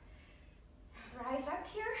 Rise up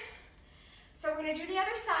here. So we're going to do the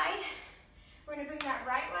other side. We're going to bring that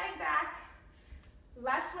right leg back.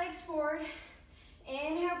 Left leg's forward.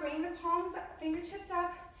 Inhale, bring the palms up, fingertips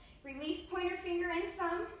up. Release pointer finger and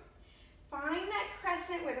thumb. Find that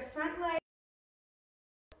crescent where the front leg,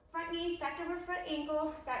 front knee stacked over front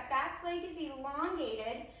ankle. That back leg is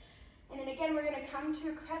elongated. And then again, we're going to come to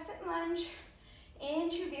a crescent lunge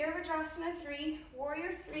into Virabhadrasana 3,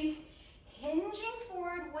 Warrior 3. Hinging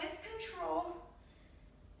forward with control.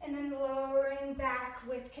 And then lowering back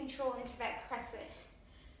with control into that crescent.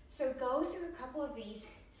 So go through a couple of these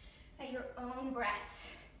at your own breath.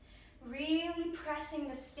 Really pressing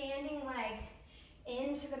the standing leg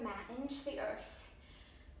into the mat, into the earth.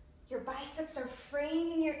 Your biceps are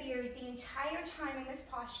framing your ears the entire time in this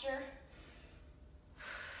posture.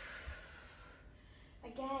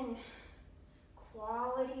 Again,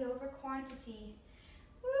 quality over quantity.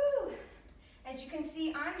 Woo! As you can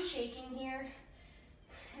see, I'm shaking here.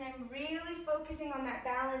 And I'm really focusing on that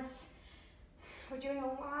balance. We're doing a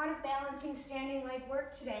lot of balancing standing leg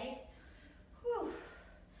work today. Whew.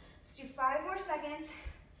 Let's do 5 more seconds.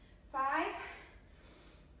 5,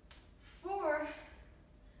 4,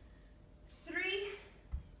 3,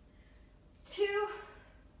 2,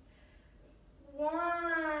 1.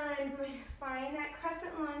 Find that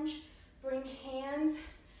crescent lunge. Bring hands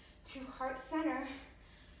to heart center.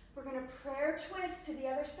 We're going to prayer twist to the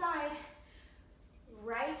other side.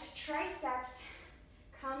 Right triceps,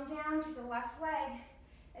 come down to the left leg,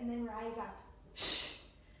 and then rise up. Let's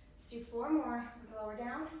do 4 more. Lower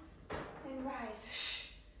down, and rise.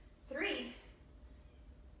 3,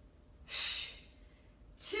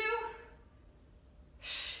 2,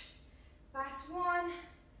 last 1.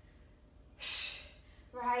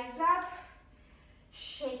 Rise up,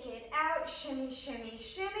 shake it out, shimmy, shimmy,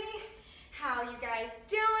 shimmy. How you guys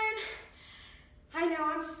doing? I know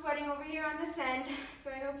I'm sweating over here on this end,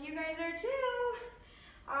 so I hope you guys are too.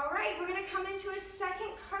 All right, we're gonna come into a second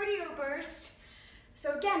cardio burst.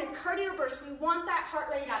 So again, a cardio burst, we want that heart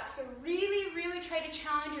rate up. So really, really try to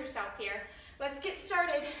challenge yourself here. Let's get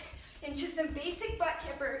started into some basic butt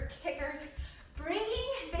kickers. Bringing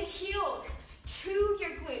the heels to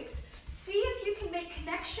your glutes. See if you can make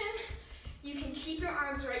connection. You can keep your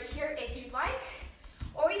arms right here if you'd like,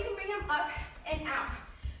 or you can bring them up and out.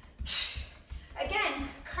 Again,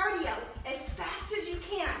 cardio as fast as you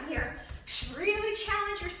can here. Really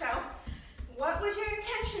challenge yourself. What was your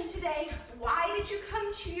intention today? Why did you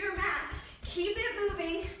come to your mat? Keep it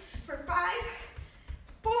moving for 5,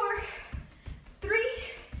 4, 3,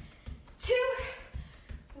 2,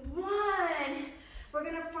 1. We're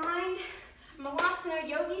gonna find Malasana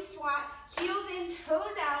Yogi Squat, heels in,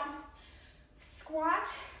 toes out, squat,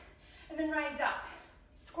 and then rise up.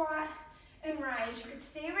 Squat and rise. You can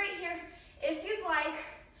stay right here if you'd like,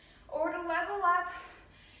 or to level up,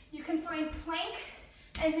 you can find plank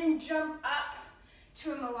and then jump up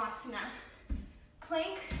to a Malasana.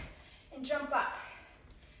 Plank and jump up.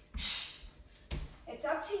 It's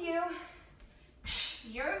up to you.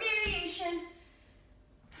 Your variation.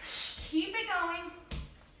 Keep it going.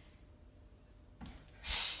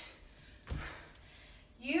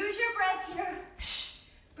 Use your breath here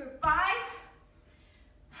for 5,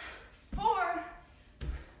 4,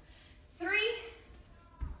 3,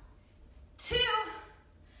 2,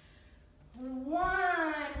 1.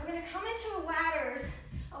 We're going to come into a ladder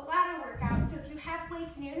workout. So if you have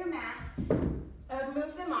weights near your mat,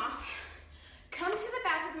 move them off. Come to the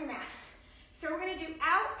back of your mat. So we're going to do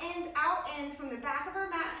out ins from the back of our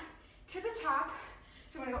mat to the top.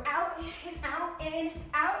 So we're going to go out, in,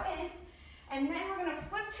 and then we're going to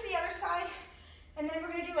flip to the other side, and then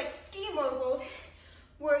we're going to do like ski moguls,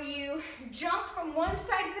 where you jump from one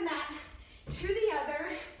side of the mat to the other.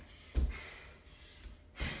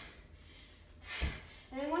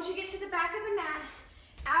 And then once you get to the back of the mat,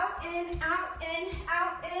 out, in,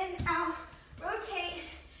 out, rotate,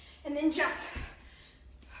 and then jump.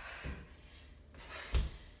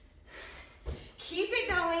 Keep it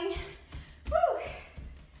going. Woo.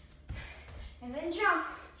 And then jump.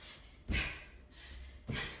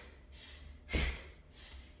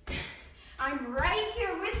 I'm right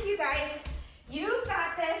here with you guys. You've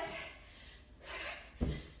got this.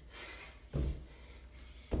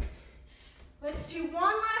 Let's do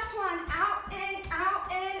one last one. Out, in,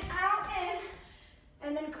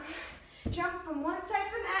 and then jump from one side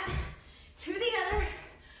of the mat to the other.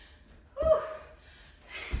 Woo.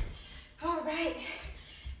 All right,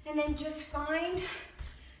 and then just find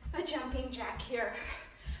a jumping jack here.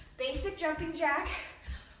 Basic jumping jack,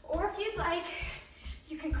 or if you'd like,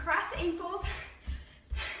 you can cross ankles,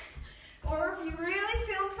 or if you really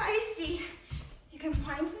feel feisty, you can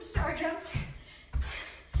find some star jumps.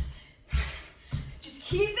 Just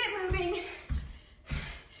keep it moving.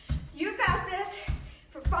 You got this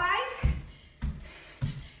for 5,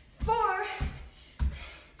 4,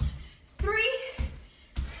 3,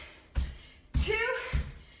 2,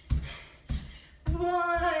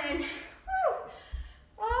 1. Woo.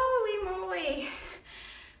 Holy moly.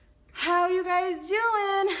 How you guys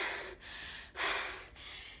doing?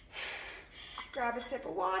 Grab a sip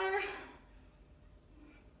of water.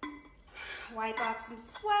 Wipe off some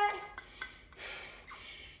sweat.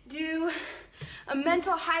 Do a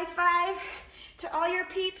mental high five to all your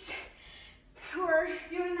peeps who are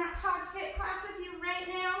doing that podFit class with you right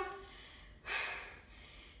now.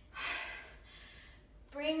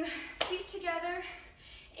 Bring feet together.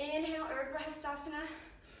 Inhale, Urdhva Hastasana.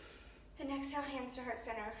 And exhale, hands to heart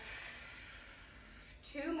center.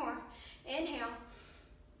 2 more. Inhale.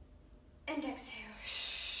 And exhale.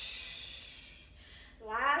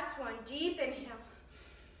 Last one. Deep inhale.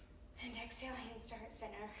 And exhale, hands to heart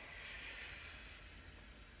center.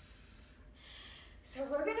 So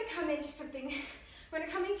we're going to come into something. We're going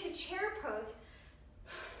to come into chair pose.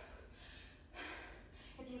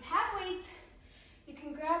 If you have weights, you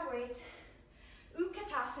can grab weights.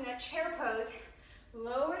 Utkatasana, chair pose.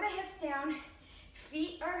 Lower the hips down.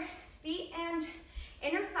 Feet and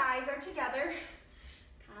inner thighs are together.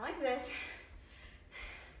 Kind of like this.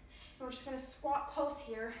 And we're just going to squat pulse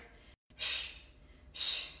here.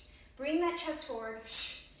 Bring that chest forward.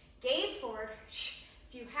 Gaze forward. If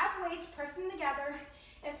you have weights, press them together.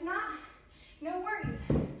 If not, no worries.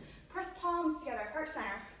 Press palms together, heart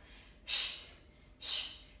center.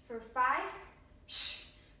 For 5,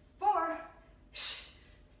 4,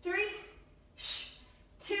 3,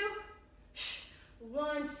 2,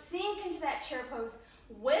 1. Sink into that chair pose.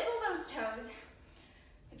 Wiggle those toes.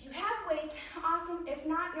 If you have weights, awesome. If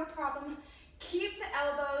not, no problem. Keep the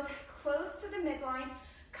elbows close to the midline.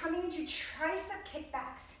 Coming into tricep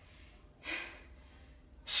kickbacks.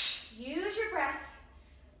 Use your breath.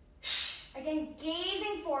 Again,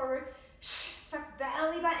 gazing forward. Suck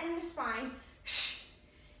belly button to spine.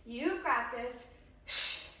 You've got this.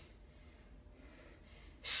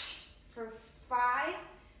 5,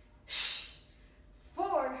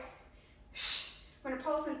 4, we're gonna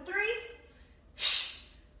pulse in 3,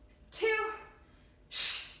 2,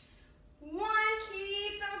 1.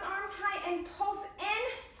 Keep those arms high and pulse in.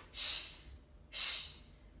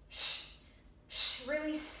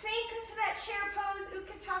 Really sink into that chair pose,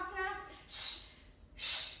 Utkatasana.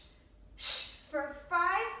 For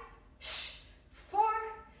 5, 4,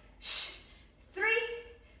 3,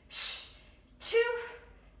 2,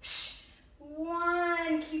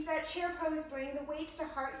 1. Keep that chair pose. Bring the weights to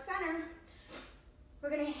heart center. We're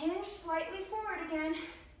going to hinge slightly forward again.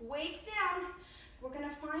 Weights down. We're going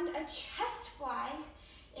to find a chest fly.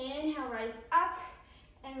 Inhale, rise up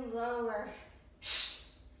and lower.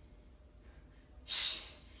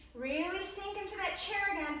 Really sink into that chair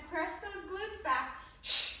again. Press those glutes back.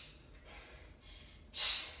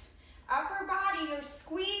 Upper body, you're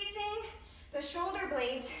squeezing the shoulder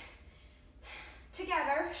blades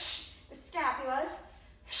together, the scapulas.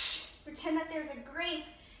 Pretend that there's a grape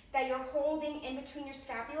that you're holding in between your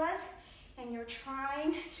scapulas and you're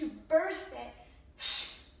trying to burst it.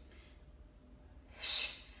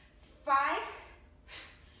 5,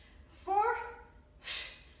 4,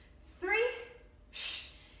 3,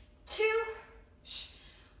 2,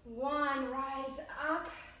 1. Rise up.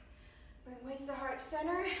 Bring weights to heart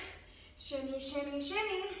center. Shimmy, shimmy,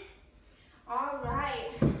 shimmy. All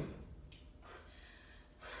right.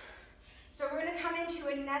 So we're going to come into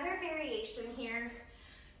another variation here.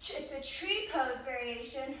 It's a tree pose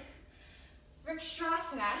variation,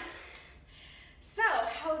 Vrikshasana. So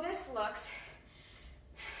how this looks.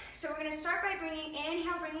 So we're going to start by bringing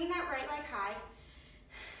that right leg high.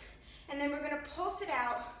 And then we're going to pulse it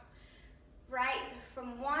out right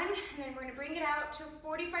from 1, and then we're going to bring it out to a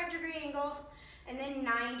 45-degree angle, and then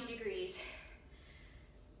 90 degrees.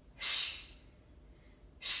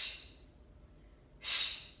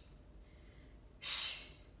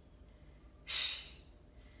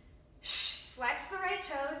 Flex the right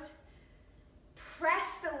toes.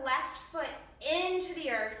 Press the left foot into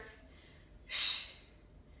the earth.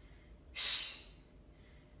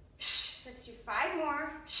 Let's do 5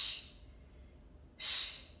 more.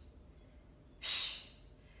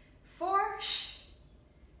 4,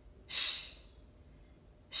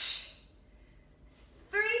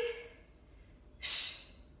 3,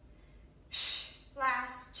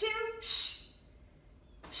 last 2,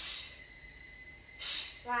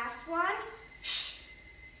 last 1.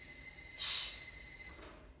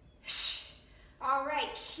 All right,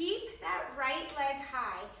 keep that right leg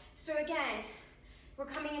high. So again, we're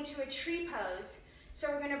coming into a tree pose. So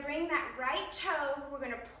we're gonna bring that right toe, we're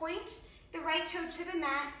gonna point the right toe to the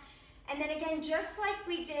mat, and then again, just like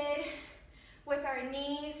we did with our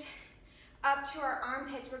knees up to our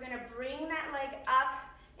armpits, we're gonna bring that leg up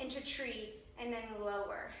into tree and then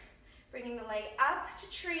lower. Bringing the leg up to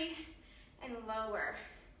tree and lower.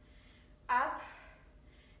 Up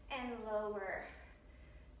and lower.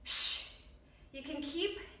 You can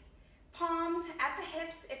keep palms at the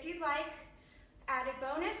hips if you'd like. Added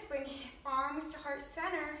bonus, bring arms to heart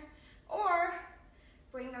center, or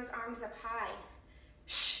bring those arms up high.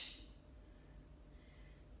 Let's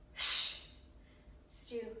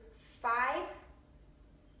do 5,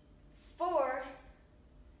 4,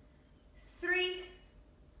 3,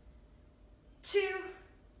 2,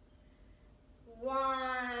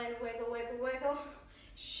 1. Wiggle, wiggle, wiggle.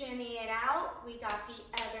 Shimmy it out. We got the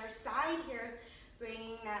other side here.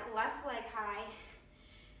 Bringing that left leg high.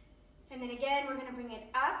 And then again, we're going to bring it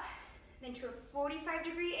up, then to a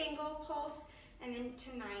 45-degree angle, pulse, and then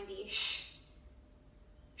to 90.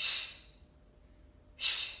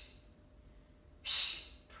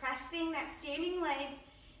 Pressing that standing leg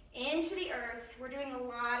into the earth. We're doing a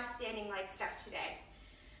lot of standing leg stuff today.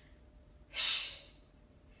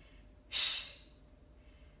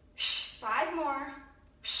 5 more.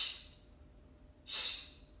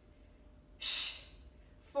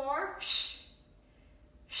 4,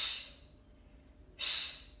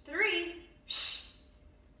 3,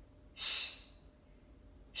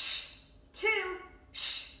 2,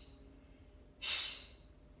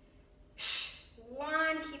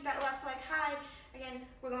 1. Keep that left leg high. Again,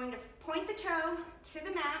 we're going to point the toe to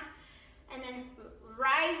the mat and then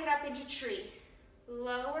rise it up into tree.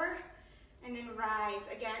 Lower and then rise.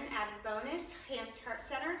 Again, added bonus, hands to heart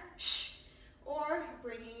center, or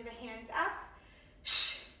bringing the hands up.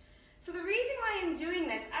 So the reason why I'm doing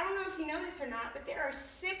this, I don't know if you know this or not, but there are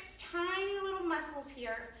 6 tiny little muscles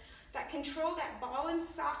here that control that ball and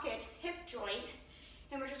socket hip joint,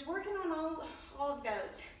 and we're just working on all of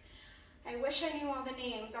those. I wish I knew all the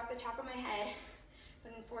names off the top of my head,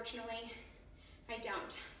 but unfortunately, I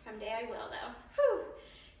don't. Someday I will though. Whew.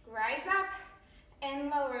 Rise up, and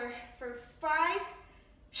lower for 5,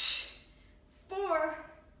 4,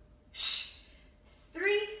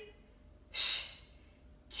 3,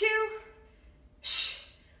 2,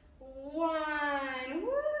 1.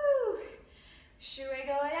 Woo!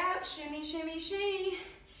 Wiggle it out. Shimmy, shimmy, shimmy.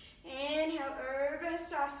 Inhale, Urdhva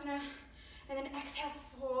Hastasana. And then exhale,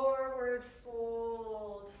 forward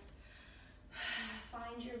fold.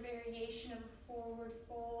 Find your variation of forward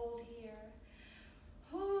fold here.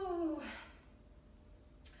 Whew.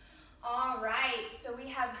 All right, so we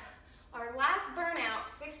have our last burnout,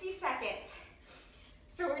 60 seconds.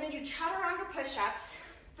 So we're gonna do chaturanga push-ups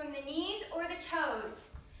from the knees or the toes.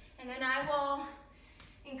 And then I will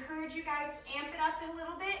encourage you guys to amp it up a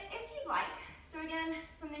little bit if you'd like. So again,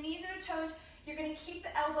 from the knees or the toes, you're gonna keep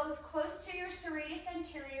the elbows close to your serratus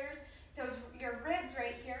anteriors, your ribs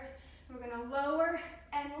right here. We're gonna lower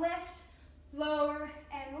and lift, lower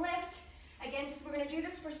and lift. Again, so we're gonna do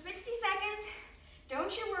this for 60 seconds.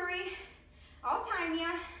 Don't you worry, I'll time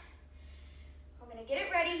ya. We're gonna get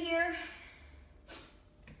it ready here.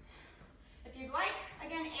 If you'd like,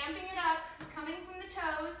 again, amping it up, coming from the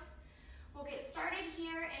toes. We'll get started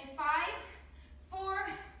here in 5, 4,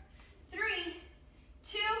 3,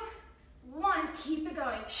 2, 1. Keep it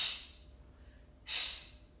going.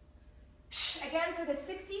 Again, for the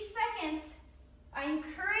 60 seconds, I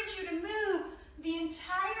encourage you to move the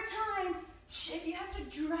entire time. If you have to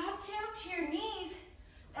drop down to your knees,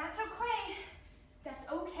 that's okay. That's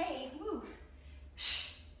okay. Woo.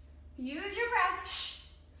 Use your breath.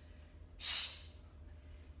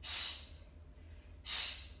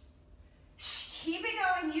 Keep it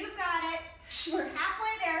going. You've got it. We're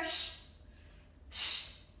halfway there.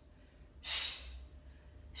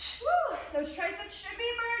 Woo. Those triceps should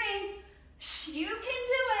be burning. You can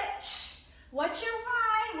do it. What's your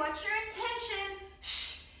why? What's your intention?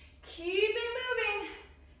 Keep it moving.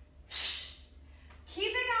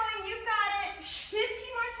 Keep it going. You've got it.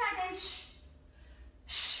 15 more seconds.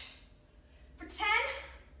 For 10,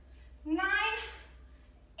 9,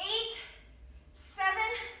 8, 7,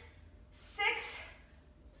 6,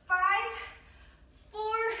 5, 4,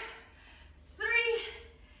 3,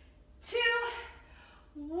 2,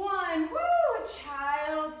 1. Woo!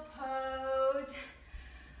 Child's pose.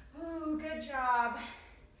 Ooh, good job.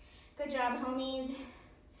 Good job, homies.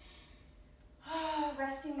 Oh,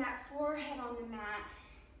 resting that forehead on the mat.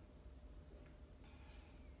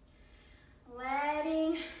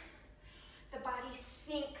 Letting the body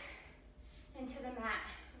sink into the mat.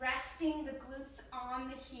 Resting the glutes on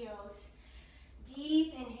the heels.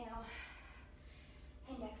 Deep inhale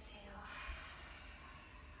and exhale.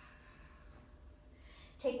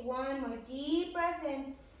 Take one more deep breath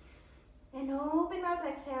in and open mouth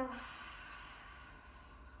exhale.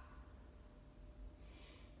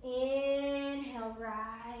 Inhale,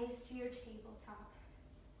 rise to your tabletop.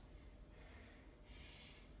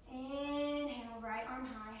 Inhale, right arm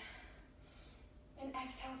high. And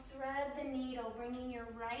exhale, thread the needle, bringing your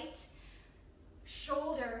right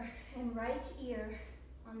shoulder and right ear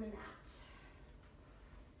on the mat.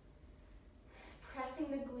 Pressing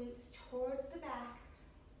the glutes towards the back.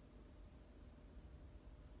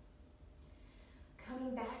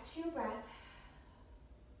 Coming back to your breath.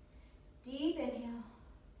 Deep inhale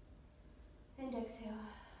and exhale.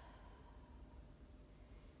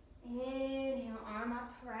 Inhale, arm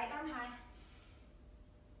up, right arm high.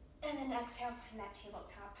 And then exhale, find that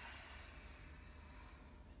tabletop.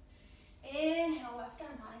 Inhale, left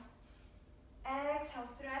arm high. Exhale,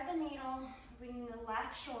 thread the needle, bringing the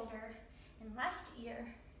left shoulder and left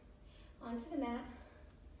ear onto the mat.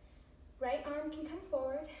 Right arm can come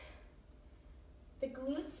forward. The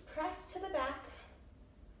glutes press to the back.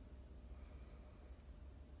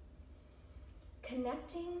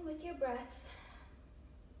 Connecting with your breath.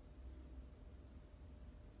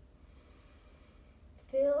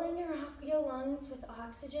 Filling your lungs with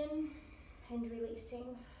oxygen and releasing.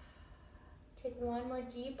 Take one more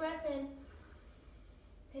deep breath in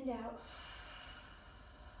and out.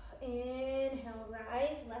 Inhale,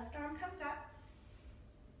 rise, left arm comes up.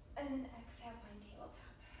 And then exhale, find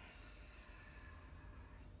tabletop.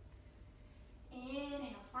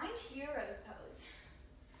 Inhale, find hero's pose.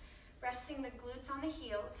 Resting the glutes on the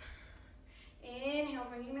heels. Inhale,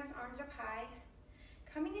 bringing those arms up high.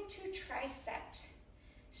 Coming into tricep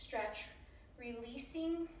stretch,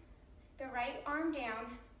 releasing the right arm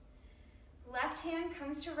down. Left hand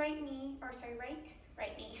comes to right knee, or sorry,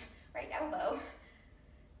 right knee, right elbow.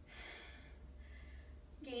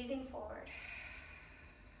 Gazing forward.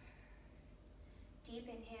 Deep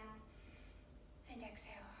inhale and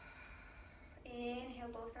exhale. Inhale,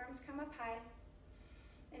 both arms come up high.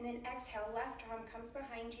 And then exhale, left arm comes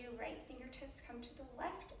behind you, right fingertips come to the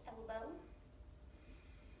left elbow.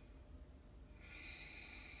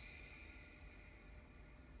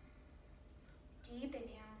 Deep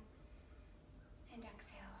inhale and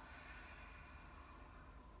exhale.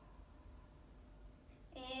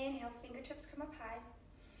 Inhale, fingertips come up high.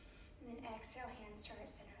 And then exhale, hands to heart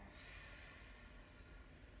center.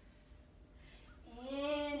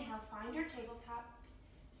 Inhale, find your tabletop.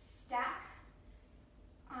 Stack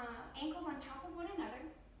ankles on top of one another.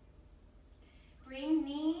 Bring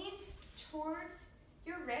knees towards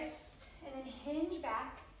your wrists and then hinge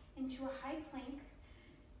back into a high plank,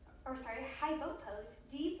 high boat pose.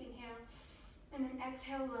 Deep inhale and then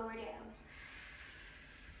exhale, lower down.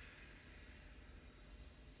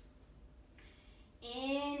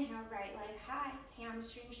 Inhale, right leg high,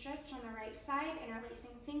 hamstring stretch on the right side,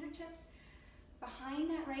 interlacing fingertips behind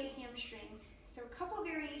that right hamstring. So a couple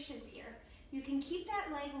variations here. You can keep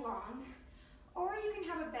that leg long, or you can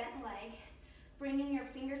have a bent leg, bringing your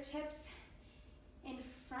fingertips in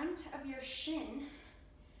front of your shin.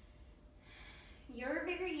 Your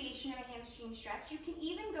variation of a hamstring stretch, you can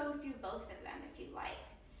even go through both of them if you'd like.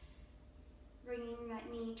 Bringing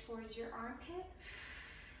that knee towards your armpit.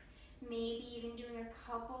 Maybe even doing a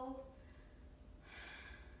couple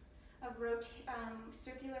of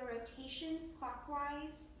circular rotations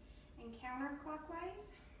clockwise and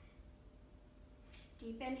counterclockwise.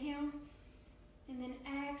 Deep inhale, and then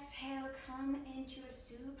exhale, come into a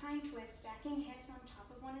supine twist, stacking hips on top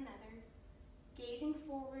of one another, gazing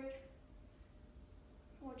forward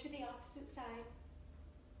or to the opposite side.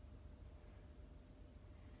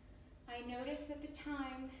 I notice that the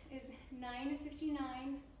time is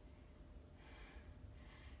 9:59.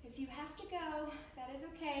 If you have to go, that is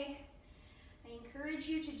okay. I encourage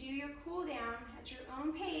you to do your cool down at your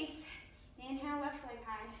own pace. Inhale, left leg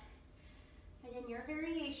high. Again, your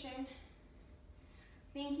variation.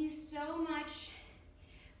 Thank you so much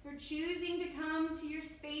for choosing to come to your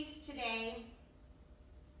space today.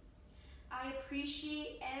 I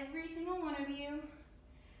appreciate every single one of you.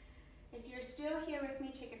 If you're still here with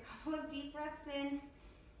me, take a couple of deep breaths in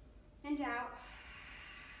and out.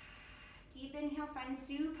 Deep inhale, find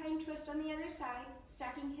supine twist on the other side,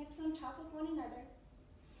 stacking hips on top of one another.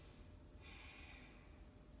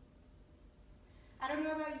 I don't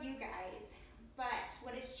know about you guys, but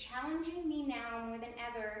what is challenging me now more than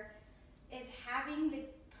ever is having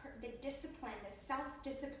the discipline, the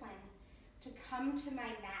self-discipline to come to my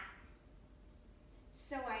mat.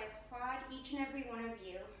 So I applaud each and every one of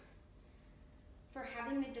you for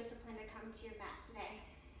having the discipline to come to your mat today.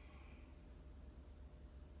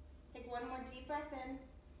 Take one more deep breath in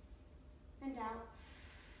and out.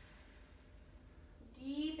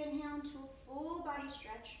 Deep inhale into a full body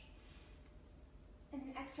stretch. And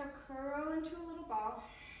then exhale, curl into a little ball.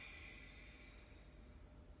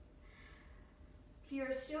 If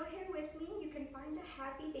you're still here with me, you can find a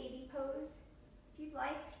happy baby pose. If you'd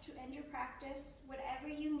like to end your practice, whatever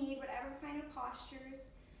you need, whatever kind of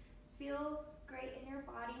postures, feel great in your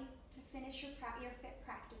body to finish your fit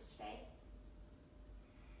practice today.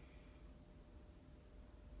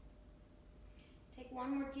 Take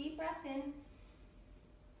one more deep breath in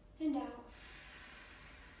and out.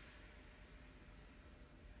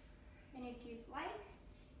 And if you'd like,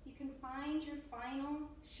 you can find your final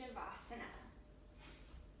Shavasana.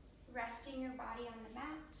 Resting your body on the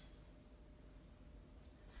mat.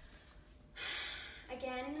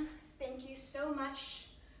 Again, thank you so much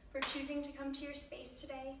for choosing to come to your space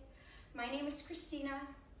today. My name is Christina.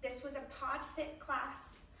 This was a podFit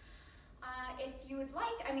class. If you would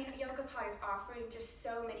like, YogaPod is offering just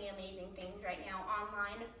so many amazing things right now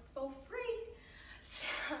online for free.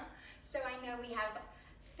 So I know we have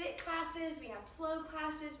fit classes, we have flow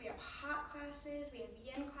classes, we have hot classes, we have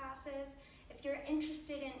yin classes. If you're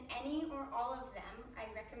interested in any or all of them, I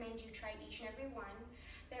recommend you try each and every one.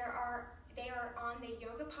 They are on the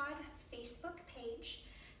YogaPod Facebook page.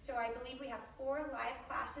 So I believe we have 4 live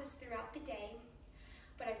classes throughout the day.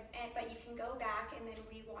 But you can go back and then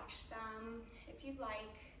rewatch some if you'd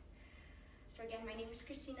like. So again, my name is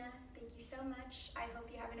Christina. Thank you so much. I hope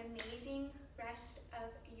you have an amazing rest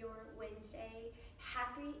of your Wednesday.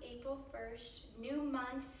 Happy April 1st, new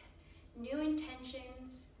month, new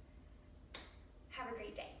intentions. Have a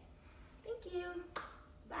great day. Thank you.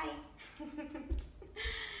 Bye.